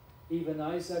 Even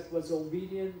Isaac was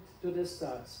obedient to this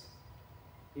task.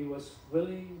 He was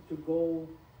willing to go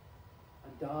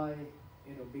and die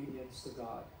in obedience to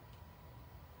God.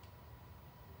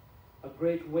 A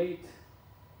great weight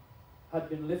had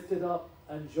been lifted up,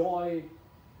 and joy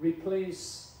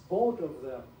replaced both of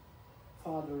them,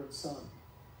 father and son.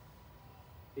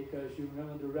 Because you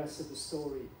remember the rest of the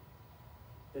story,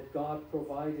 that God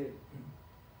provided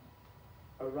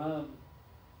a ram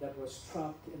that was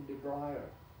trapped in the briar,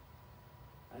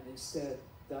 and instead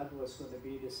that was going to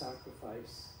be the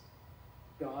sacrifice.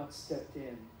 God stepped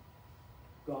in,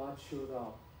 God showed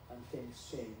up, and things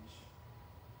changed.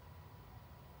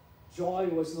 Joy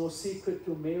was no secret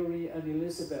to Mary and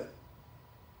Elizabeth.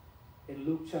 In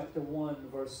Luke chapter 1,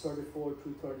 verse 34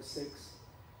 through 36,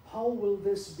 "How will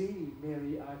this be?"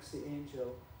 Mary asked the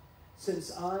angel,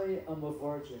 "since I am a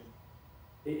virgin?"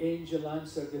 The angel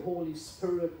answered, "The Holy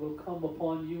Spirit will come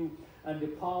upon you, and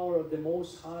the power of the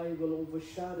Most High will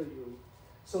overshadow you.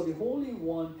 So the Holy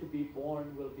One to be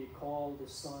born will be called the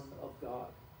Son of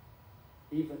God.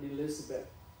 Even Elizabeth,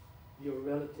 your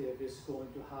relative, is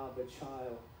going to have a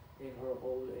child in her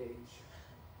old age."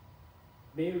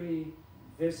 Mary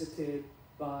visited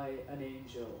by an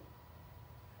angel.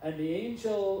 And the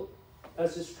angel,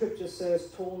 as the scripture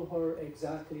says, told her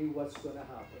exactly what's going to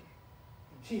happen.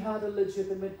 She had a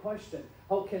legitimate question.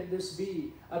 How can this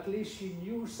be? At least she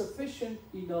knew sufficient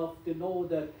enough to know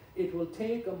that it will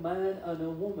take a man and a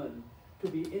woman to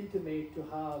be intimate to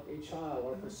have a child,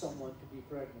 or for someone to be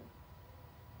pregnant.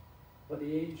 But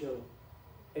the angel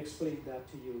explained that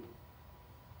to you.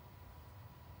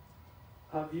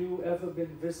 Have you ever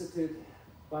been visited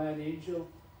by an angel?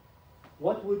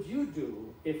 What would you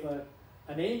do if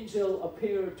an angel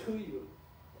appeared to you?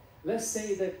 Let's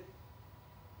say that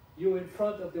you're in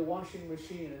front of the washing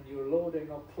machine and you're loading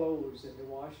up clothes in the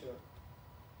washer,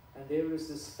 and there is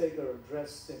this figure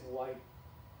dressed in white,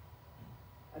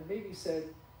 and maybe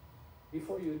said,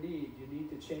 before you need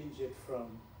to change it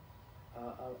from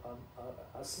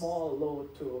a small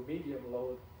load to a medium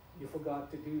load. You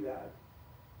forgot to do that.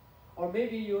 Or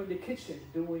maybe you're in the kitchen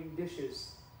doing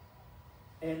dishes,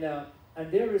 and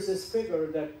there is this figure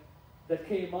that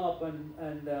came up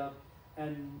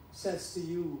and says to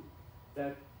you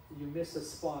that you missed a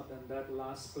spot on that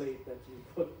last plate that you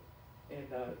put in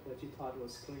that you thought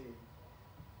was clean.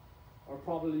 Or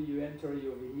probably you enter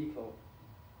your vehicle,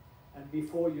 and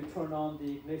before you turn on the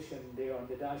ignition, there on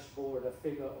the dashboard, a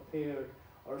figure appeared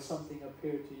or something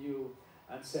appeared to you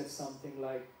and said something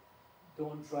like,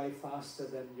 "Don't drive faster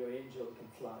than your angel can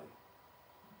fly."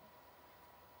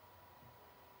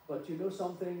 But you know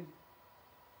something?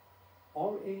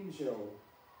 Our angel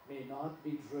may not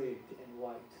be draped in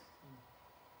white.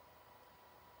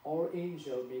 Our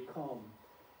angel may come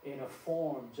in a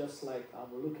form just like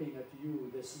I'm looking at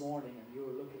you this morning and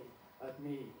you're looking at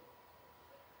me.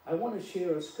 I want to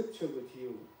share a scripture with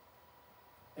you,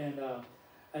 and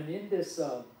in this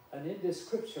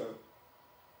scripture,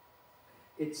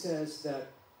 it says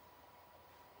that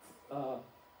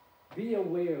be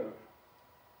aware,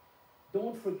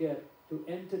 don't forget to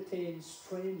entertain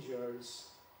strangers,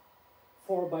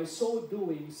 for by so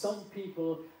doing, some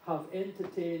people have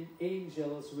entertained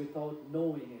angels without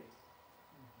knowing it.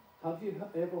 Have you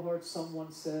ever heard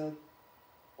someone said,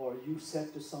 or you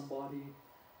said to somebody,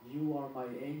 "You are my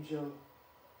angel"?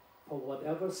 For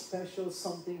whatever special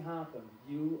something happened,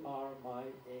 you are my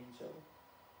angel.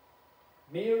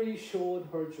 Mary showed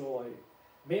her joy.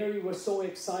 Mary was so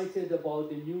excited about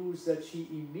the news that she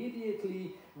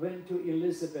immediately went to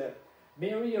Elizabeth.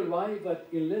 Mary arrived at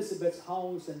Elizabeth's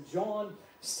house, and John,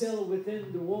 still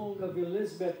within the womb of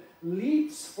Elizabeth,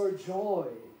 leaps for joy.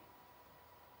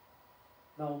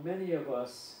 Now, many of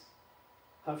us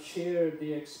have shared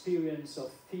the experience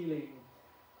of feeling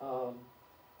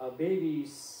a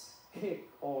baby's kick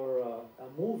or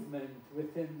a movement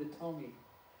within the tummy.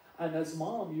 And as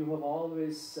mom, you have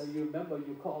always, you remember,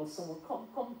 you call someone,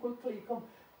 come quickly, come,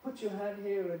 put your hand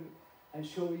here, and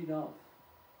sure enough,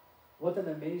 what an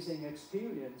amazing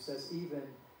experience, as even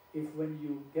if when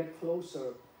you get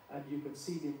closer and you can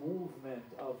see the movement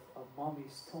of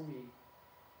mommy's tummy.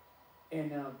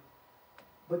 And,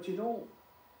 but you know,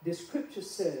 the scripture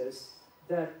says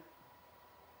that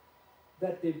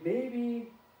the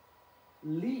baby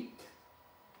leaped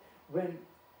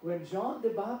when John the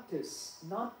Baptist,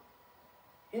 not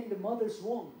in the mother's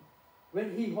womb,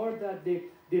 when he heard that the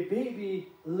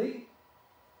baby leaped.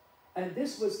 And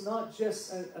this was not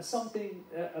just something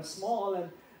small, and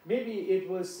maybe it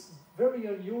was very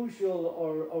unusual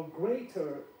or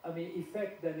greater,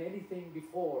 effect than anything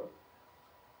before.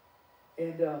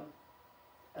 And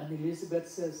Elizabeth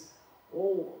says,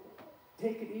 "Oh,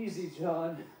 take it easy,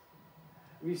 John.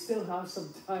 We still have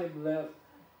some time left.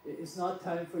 It's not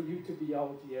time for you to be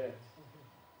out yet."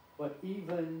 But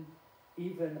even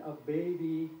a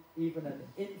baby, even an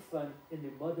infant in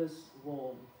the mother's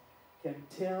womb can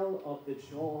tell of the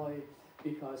joy,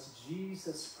 because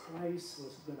Jesus Christ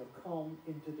was going to come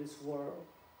into this world.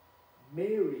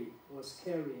 Mary was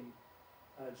carrying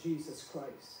Jesus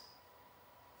Christ.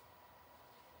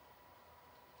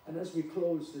 And as we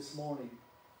close this morning,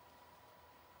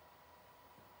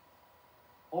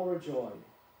 our joy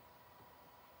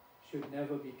should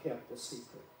never be kept a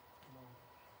secret.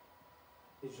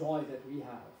 The joy that we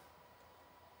have.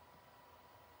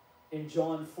 In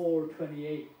John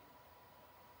 4:28,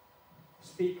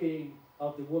 speaking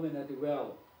of the woman at the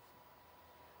well,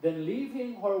 then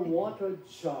leaving her water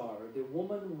jar, the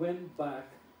woman went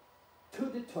back to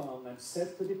the town and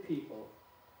said to the people,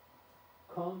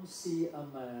 "Come see a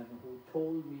man who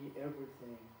told me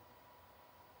everything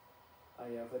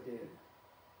I ever did.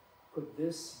 Could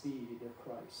this be the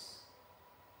Christ?"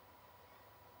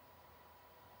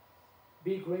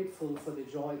 Be grateful for the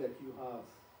joy that you have.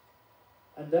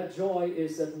 And that joy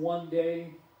is that one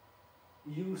day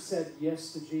you said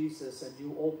yes to Jesus, and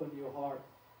you open your heart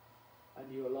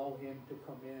and you allow him to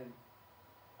come in,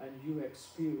 and you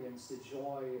experience the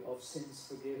joy of sins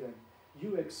forgiven.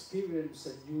 You experience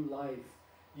a new life.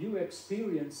 You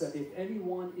experience that if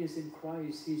anyone is in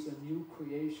Christ, he's a new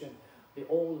creation. The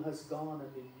old has gone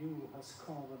and the new has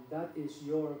come, and that is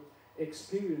your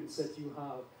experience that you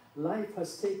have. Life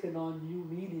has taken on new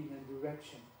meaning and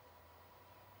direction.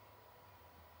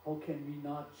 How can we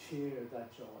not share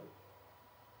that joy?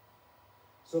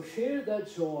 So share that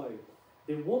joy.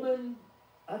 The woman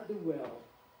at the well,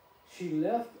 she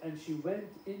left and she went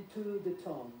into the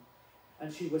town,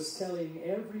 and she was telling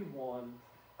everyone,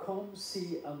 "Come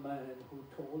see a man who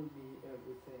told me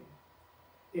everything."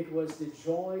 It was the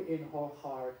joy in her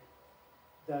heart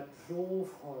that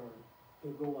drove her to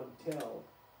go and tell.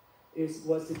 It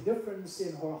was the difference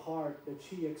in her heart that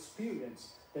she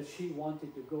experienced, that she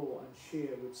wanted to go and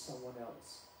share with someone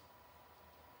else.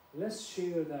 Let's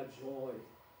share that joy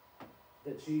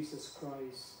that Jesus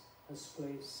Christ has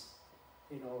placed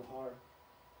in our heart.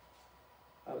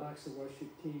 I'll ask the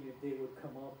worship team if they would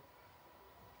come up.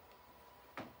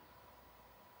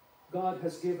 God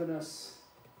has given us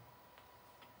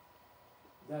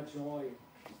that joy.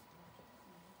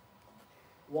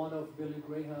 One of Billy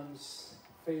Graham's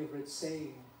favorite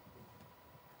saying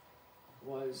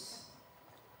was,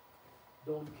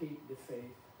 "Don't keep the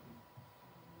faith,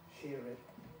 share it.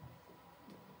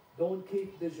 Don't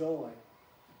keep the joy,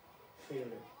 share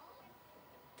it."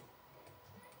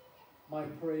 My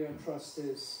prayer and trust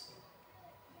is,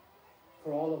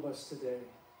 for all of us today,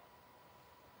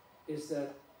 is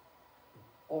that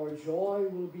our joy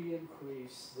will be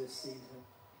increased this season.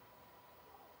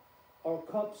 Our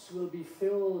cups will be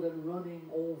filled and running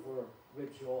over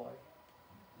with joy.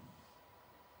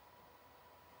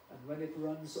 And when it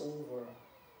runs over,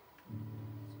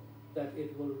 that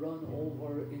it will run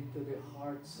over into the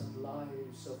hearts and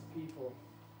lives of people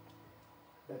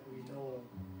that we know,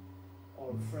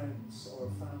 our friends, our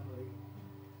family,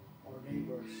 our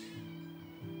neighbors,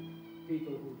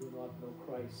 people who do not know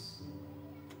Christ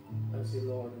as the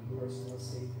Lord and personal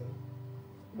Savior.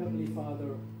 Heavenly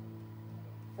Father,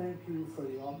 thank you for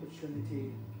the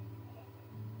opportunity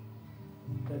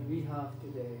that we have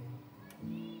today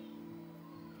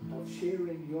of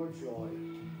sharing your joy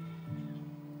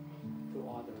to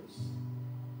others.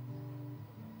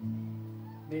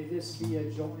 May this be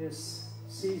a joyous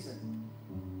season,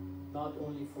 not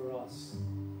only for us,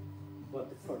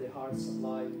 but for the hearts and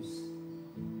lives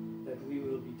that we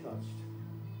will be touched.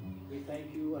 We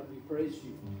thank you and we praise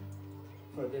you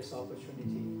for this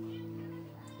opportunity.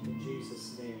 In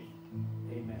Jesus' name,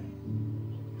 amen.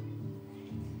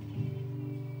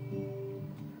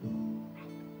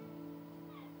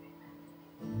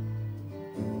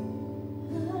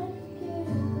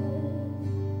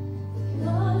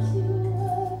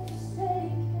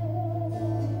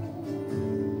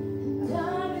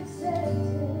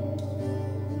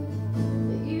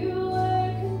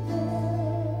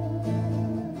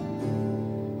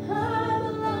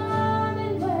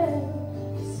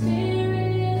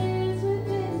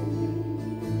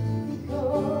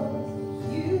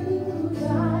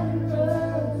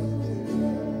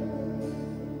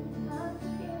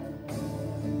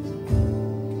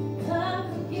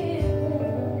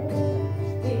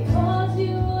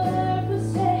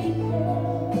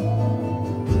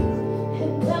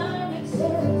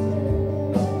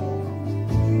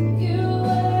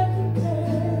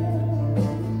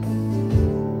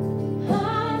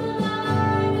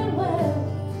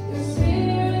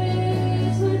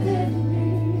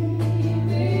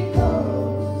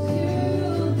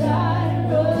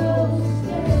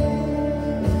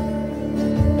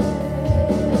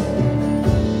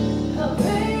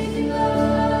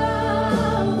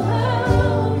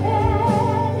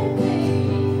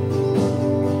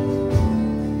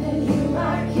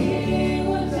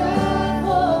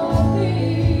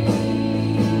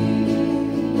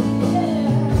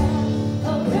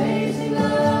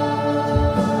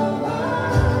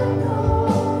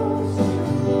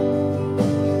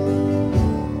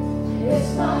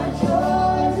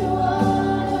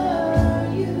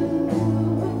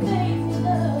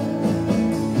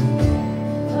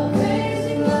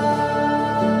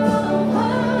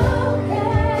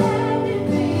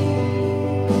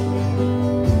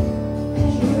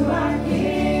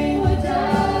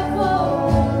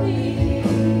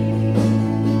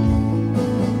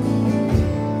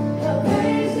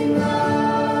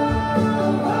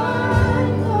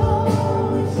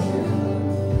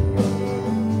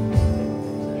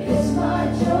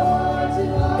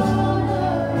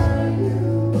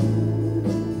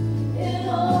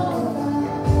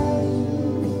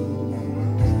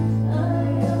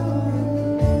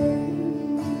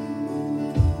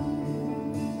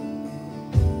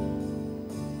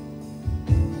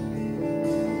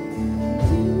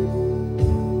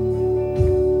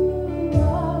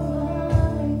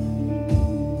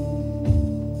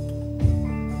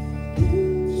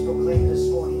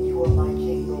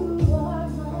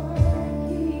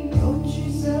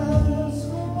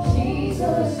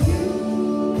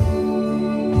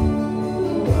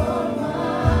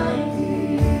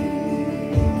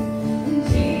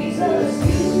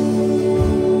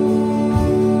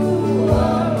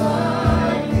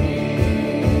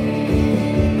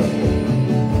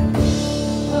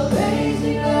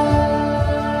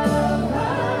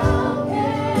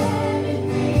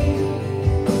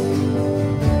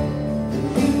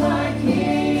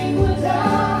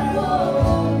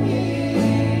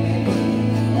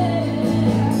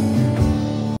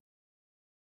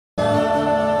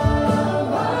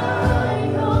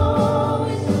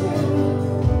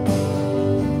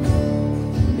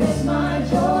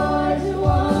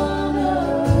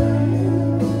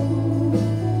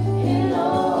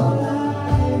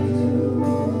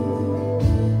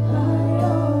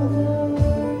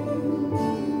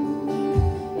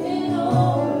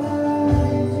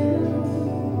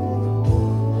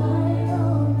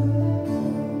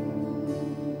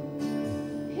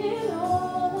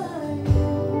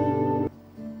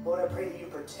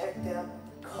 protect them,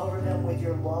 cover them with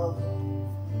your love.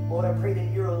 Lord, I pray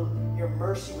that your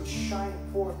mercy would shine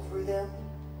forth through them,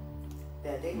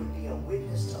 that they would be a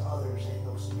witness to others in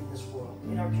this world,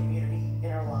 in our community,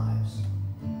 in our lives.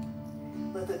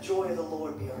 Let the joy of the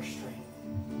Lord be our strength.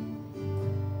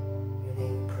 In your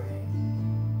name we pray.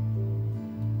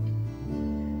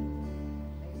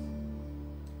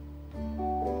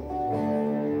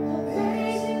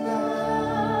 Amazing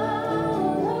love,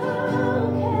 how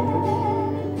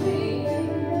can it be?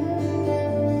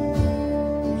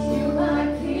 You, my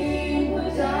King,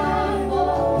 would die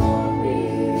for me.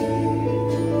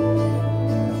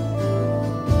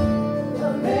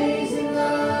 Amazing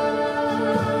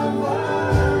love, I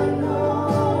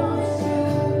know it's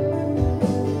true.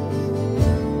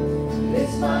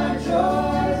 It's my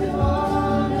joy to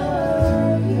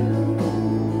honor you.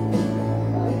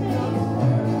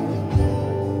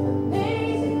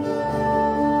 Amazing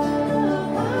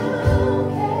love, how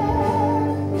can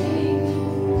it be?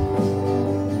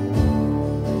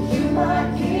 You, my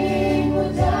King,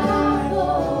 would die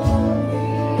for me.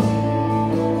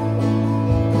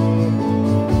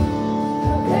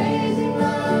 Amazing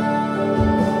love,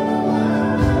 I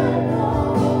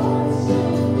know it's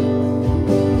true.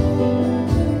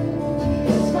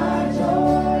 It's my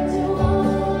joy to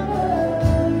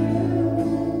honor you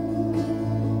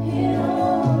in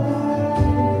all I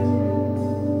do.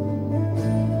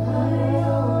 I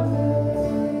honor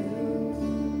you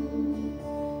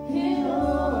in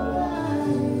all I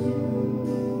do.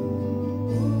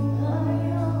 I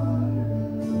honor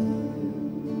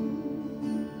you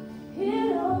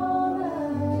in all I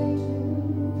do.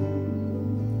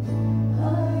 I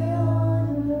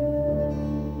honor you.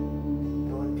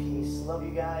 Go in peace. Love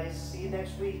you guys. See you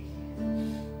next week.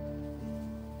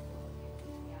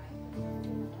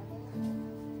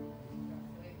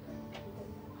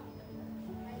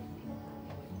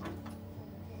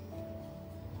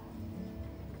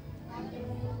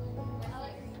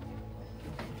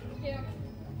 Here.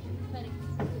 Penny.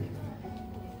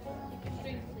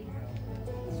 String, please.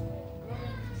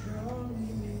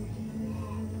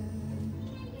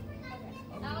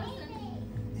 Allison.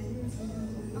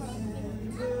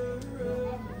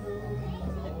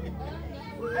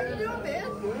 How you doing, man?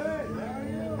 Good.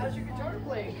 How's your guitar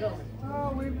playing going? Oh,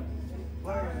 we've been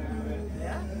playing.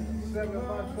 Yeah? 7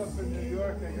 months up in New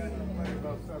York, I got to play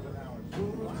about 7 hours.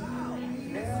 Wow.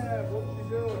 Yeah, what you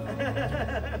doing?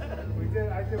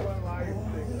 I did one live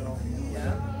thing though.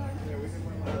 Yeah? Yeah, we did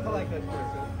one live. I like that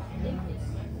person.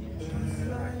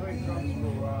 I played drums for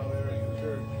a while there at the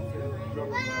church.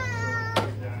 Drummer band, so I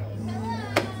played that.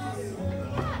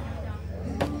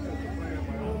 Playing on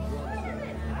my old drum set.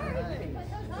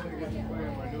 I get to play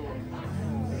on my new one.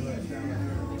 They're like down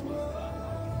here.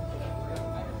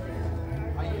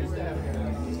 I used to have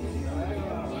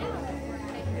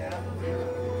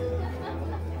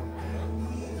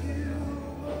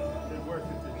They worked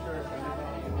at the church. I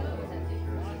didn't know they worked at the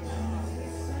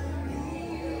church.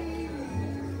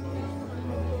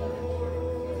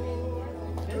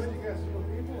 Good, you got some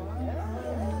people, huh?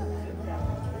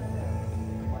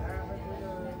 What happened to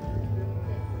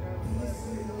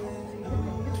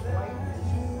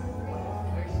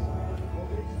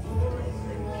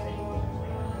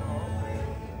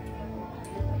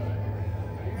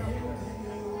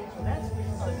So that's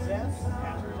Zeth.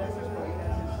 Pastor Zeth is really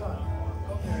that's his son.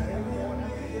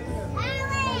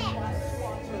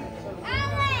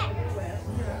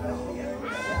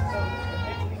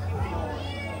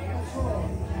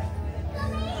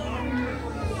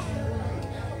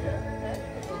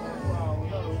 well,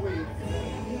 another week.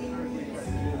 Third week I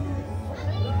did.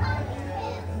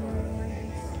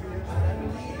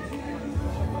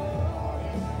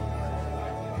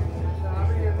 I'll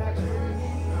be here next week.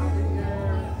 I'll be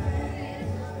here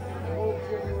the whole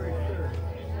January 3rd.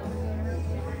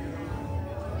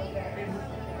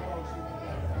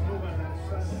 I'm moving on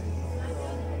Sunday.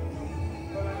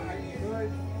 But I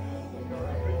could, I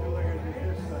could do like I did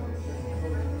this Sunday.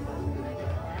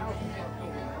 My house is not full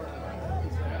of work.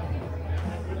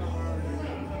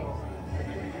 I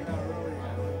couldn't get out early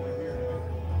here.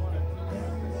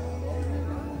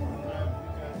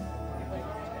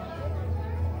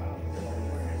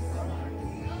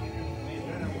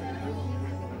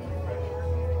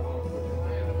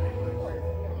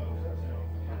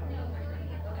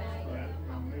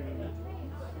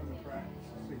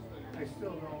 I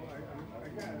still don't, I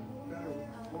got better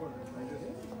words. I'm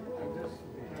just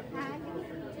not doing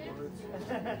perfect words.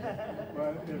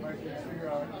 But if I can figure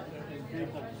out in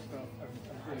people stuff, I'm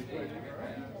pretty good.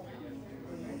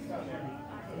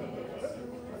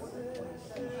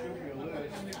 Shoot me a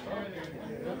list, right?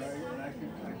 And I can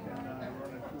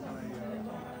run it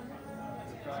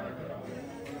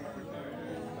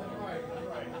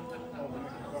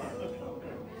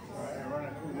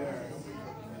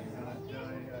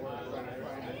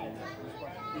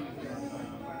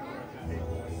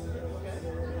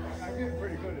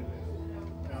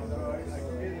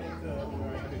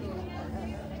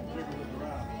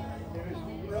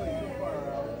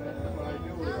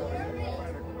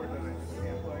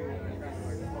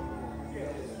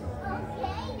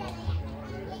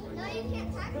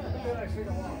Then I sing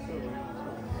along too.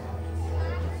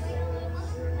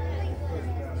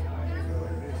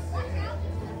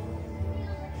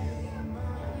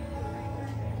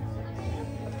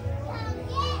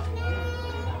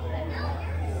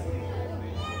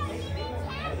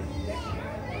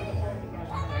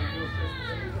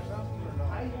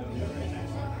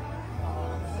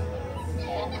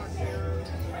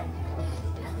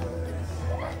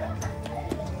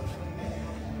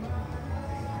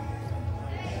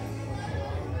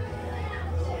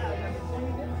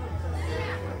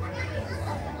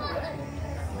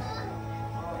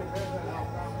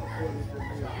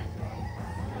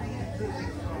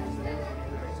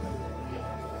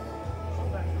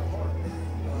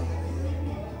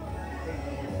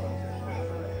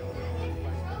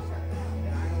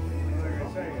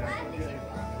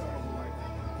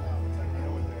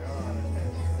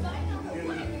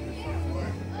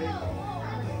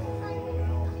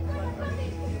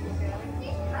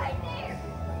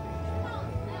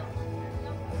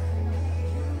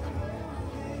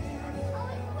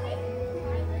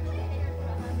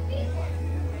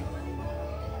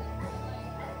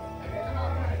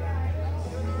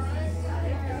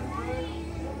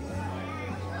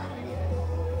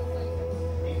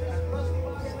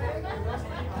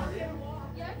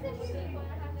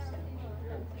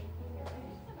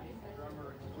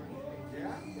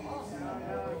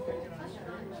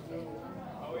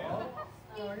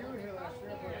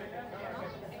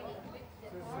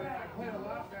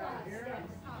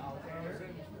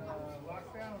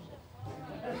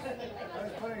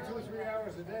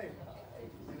 A day.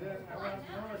 And then I went up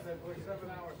north and put 7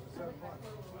 hours for 7 months. Yeah,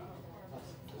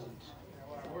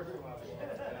 well, I worked a lot.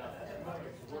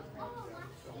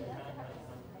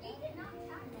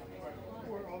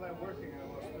 All that working, I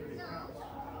lost 30 pounds.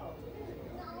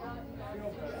 I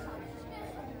feel better.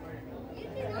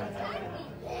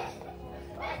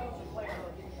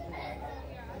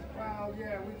 Well,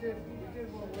 yeah, we did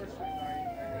more worship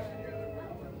night. I got together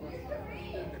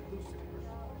with acoustic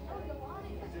worship.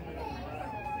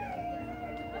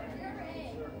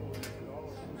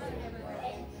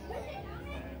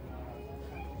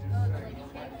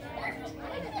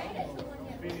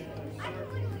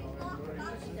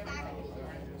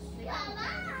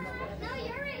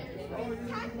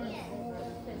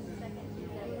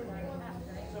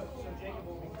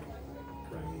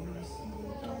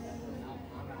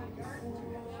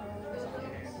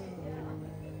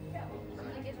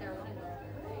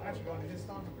 Actually, going to his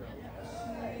song girl.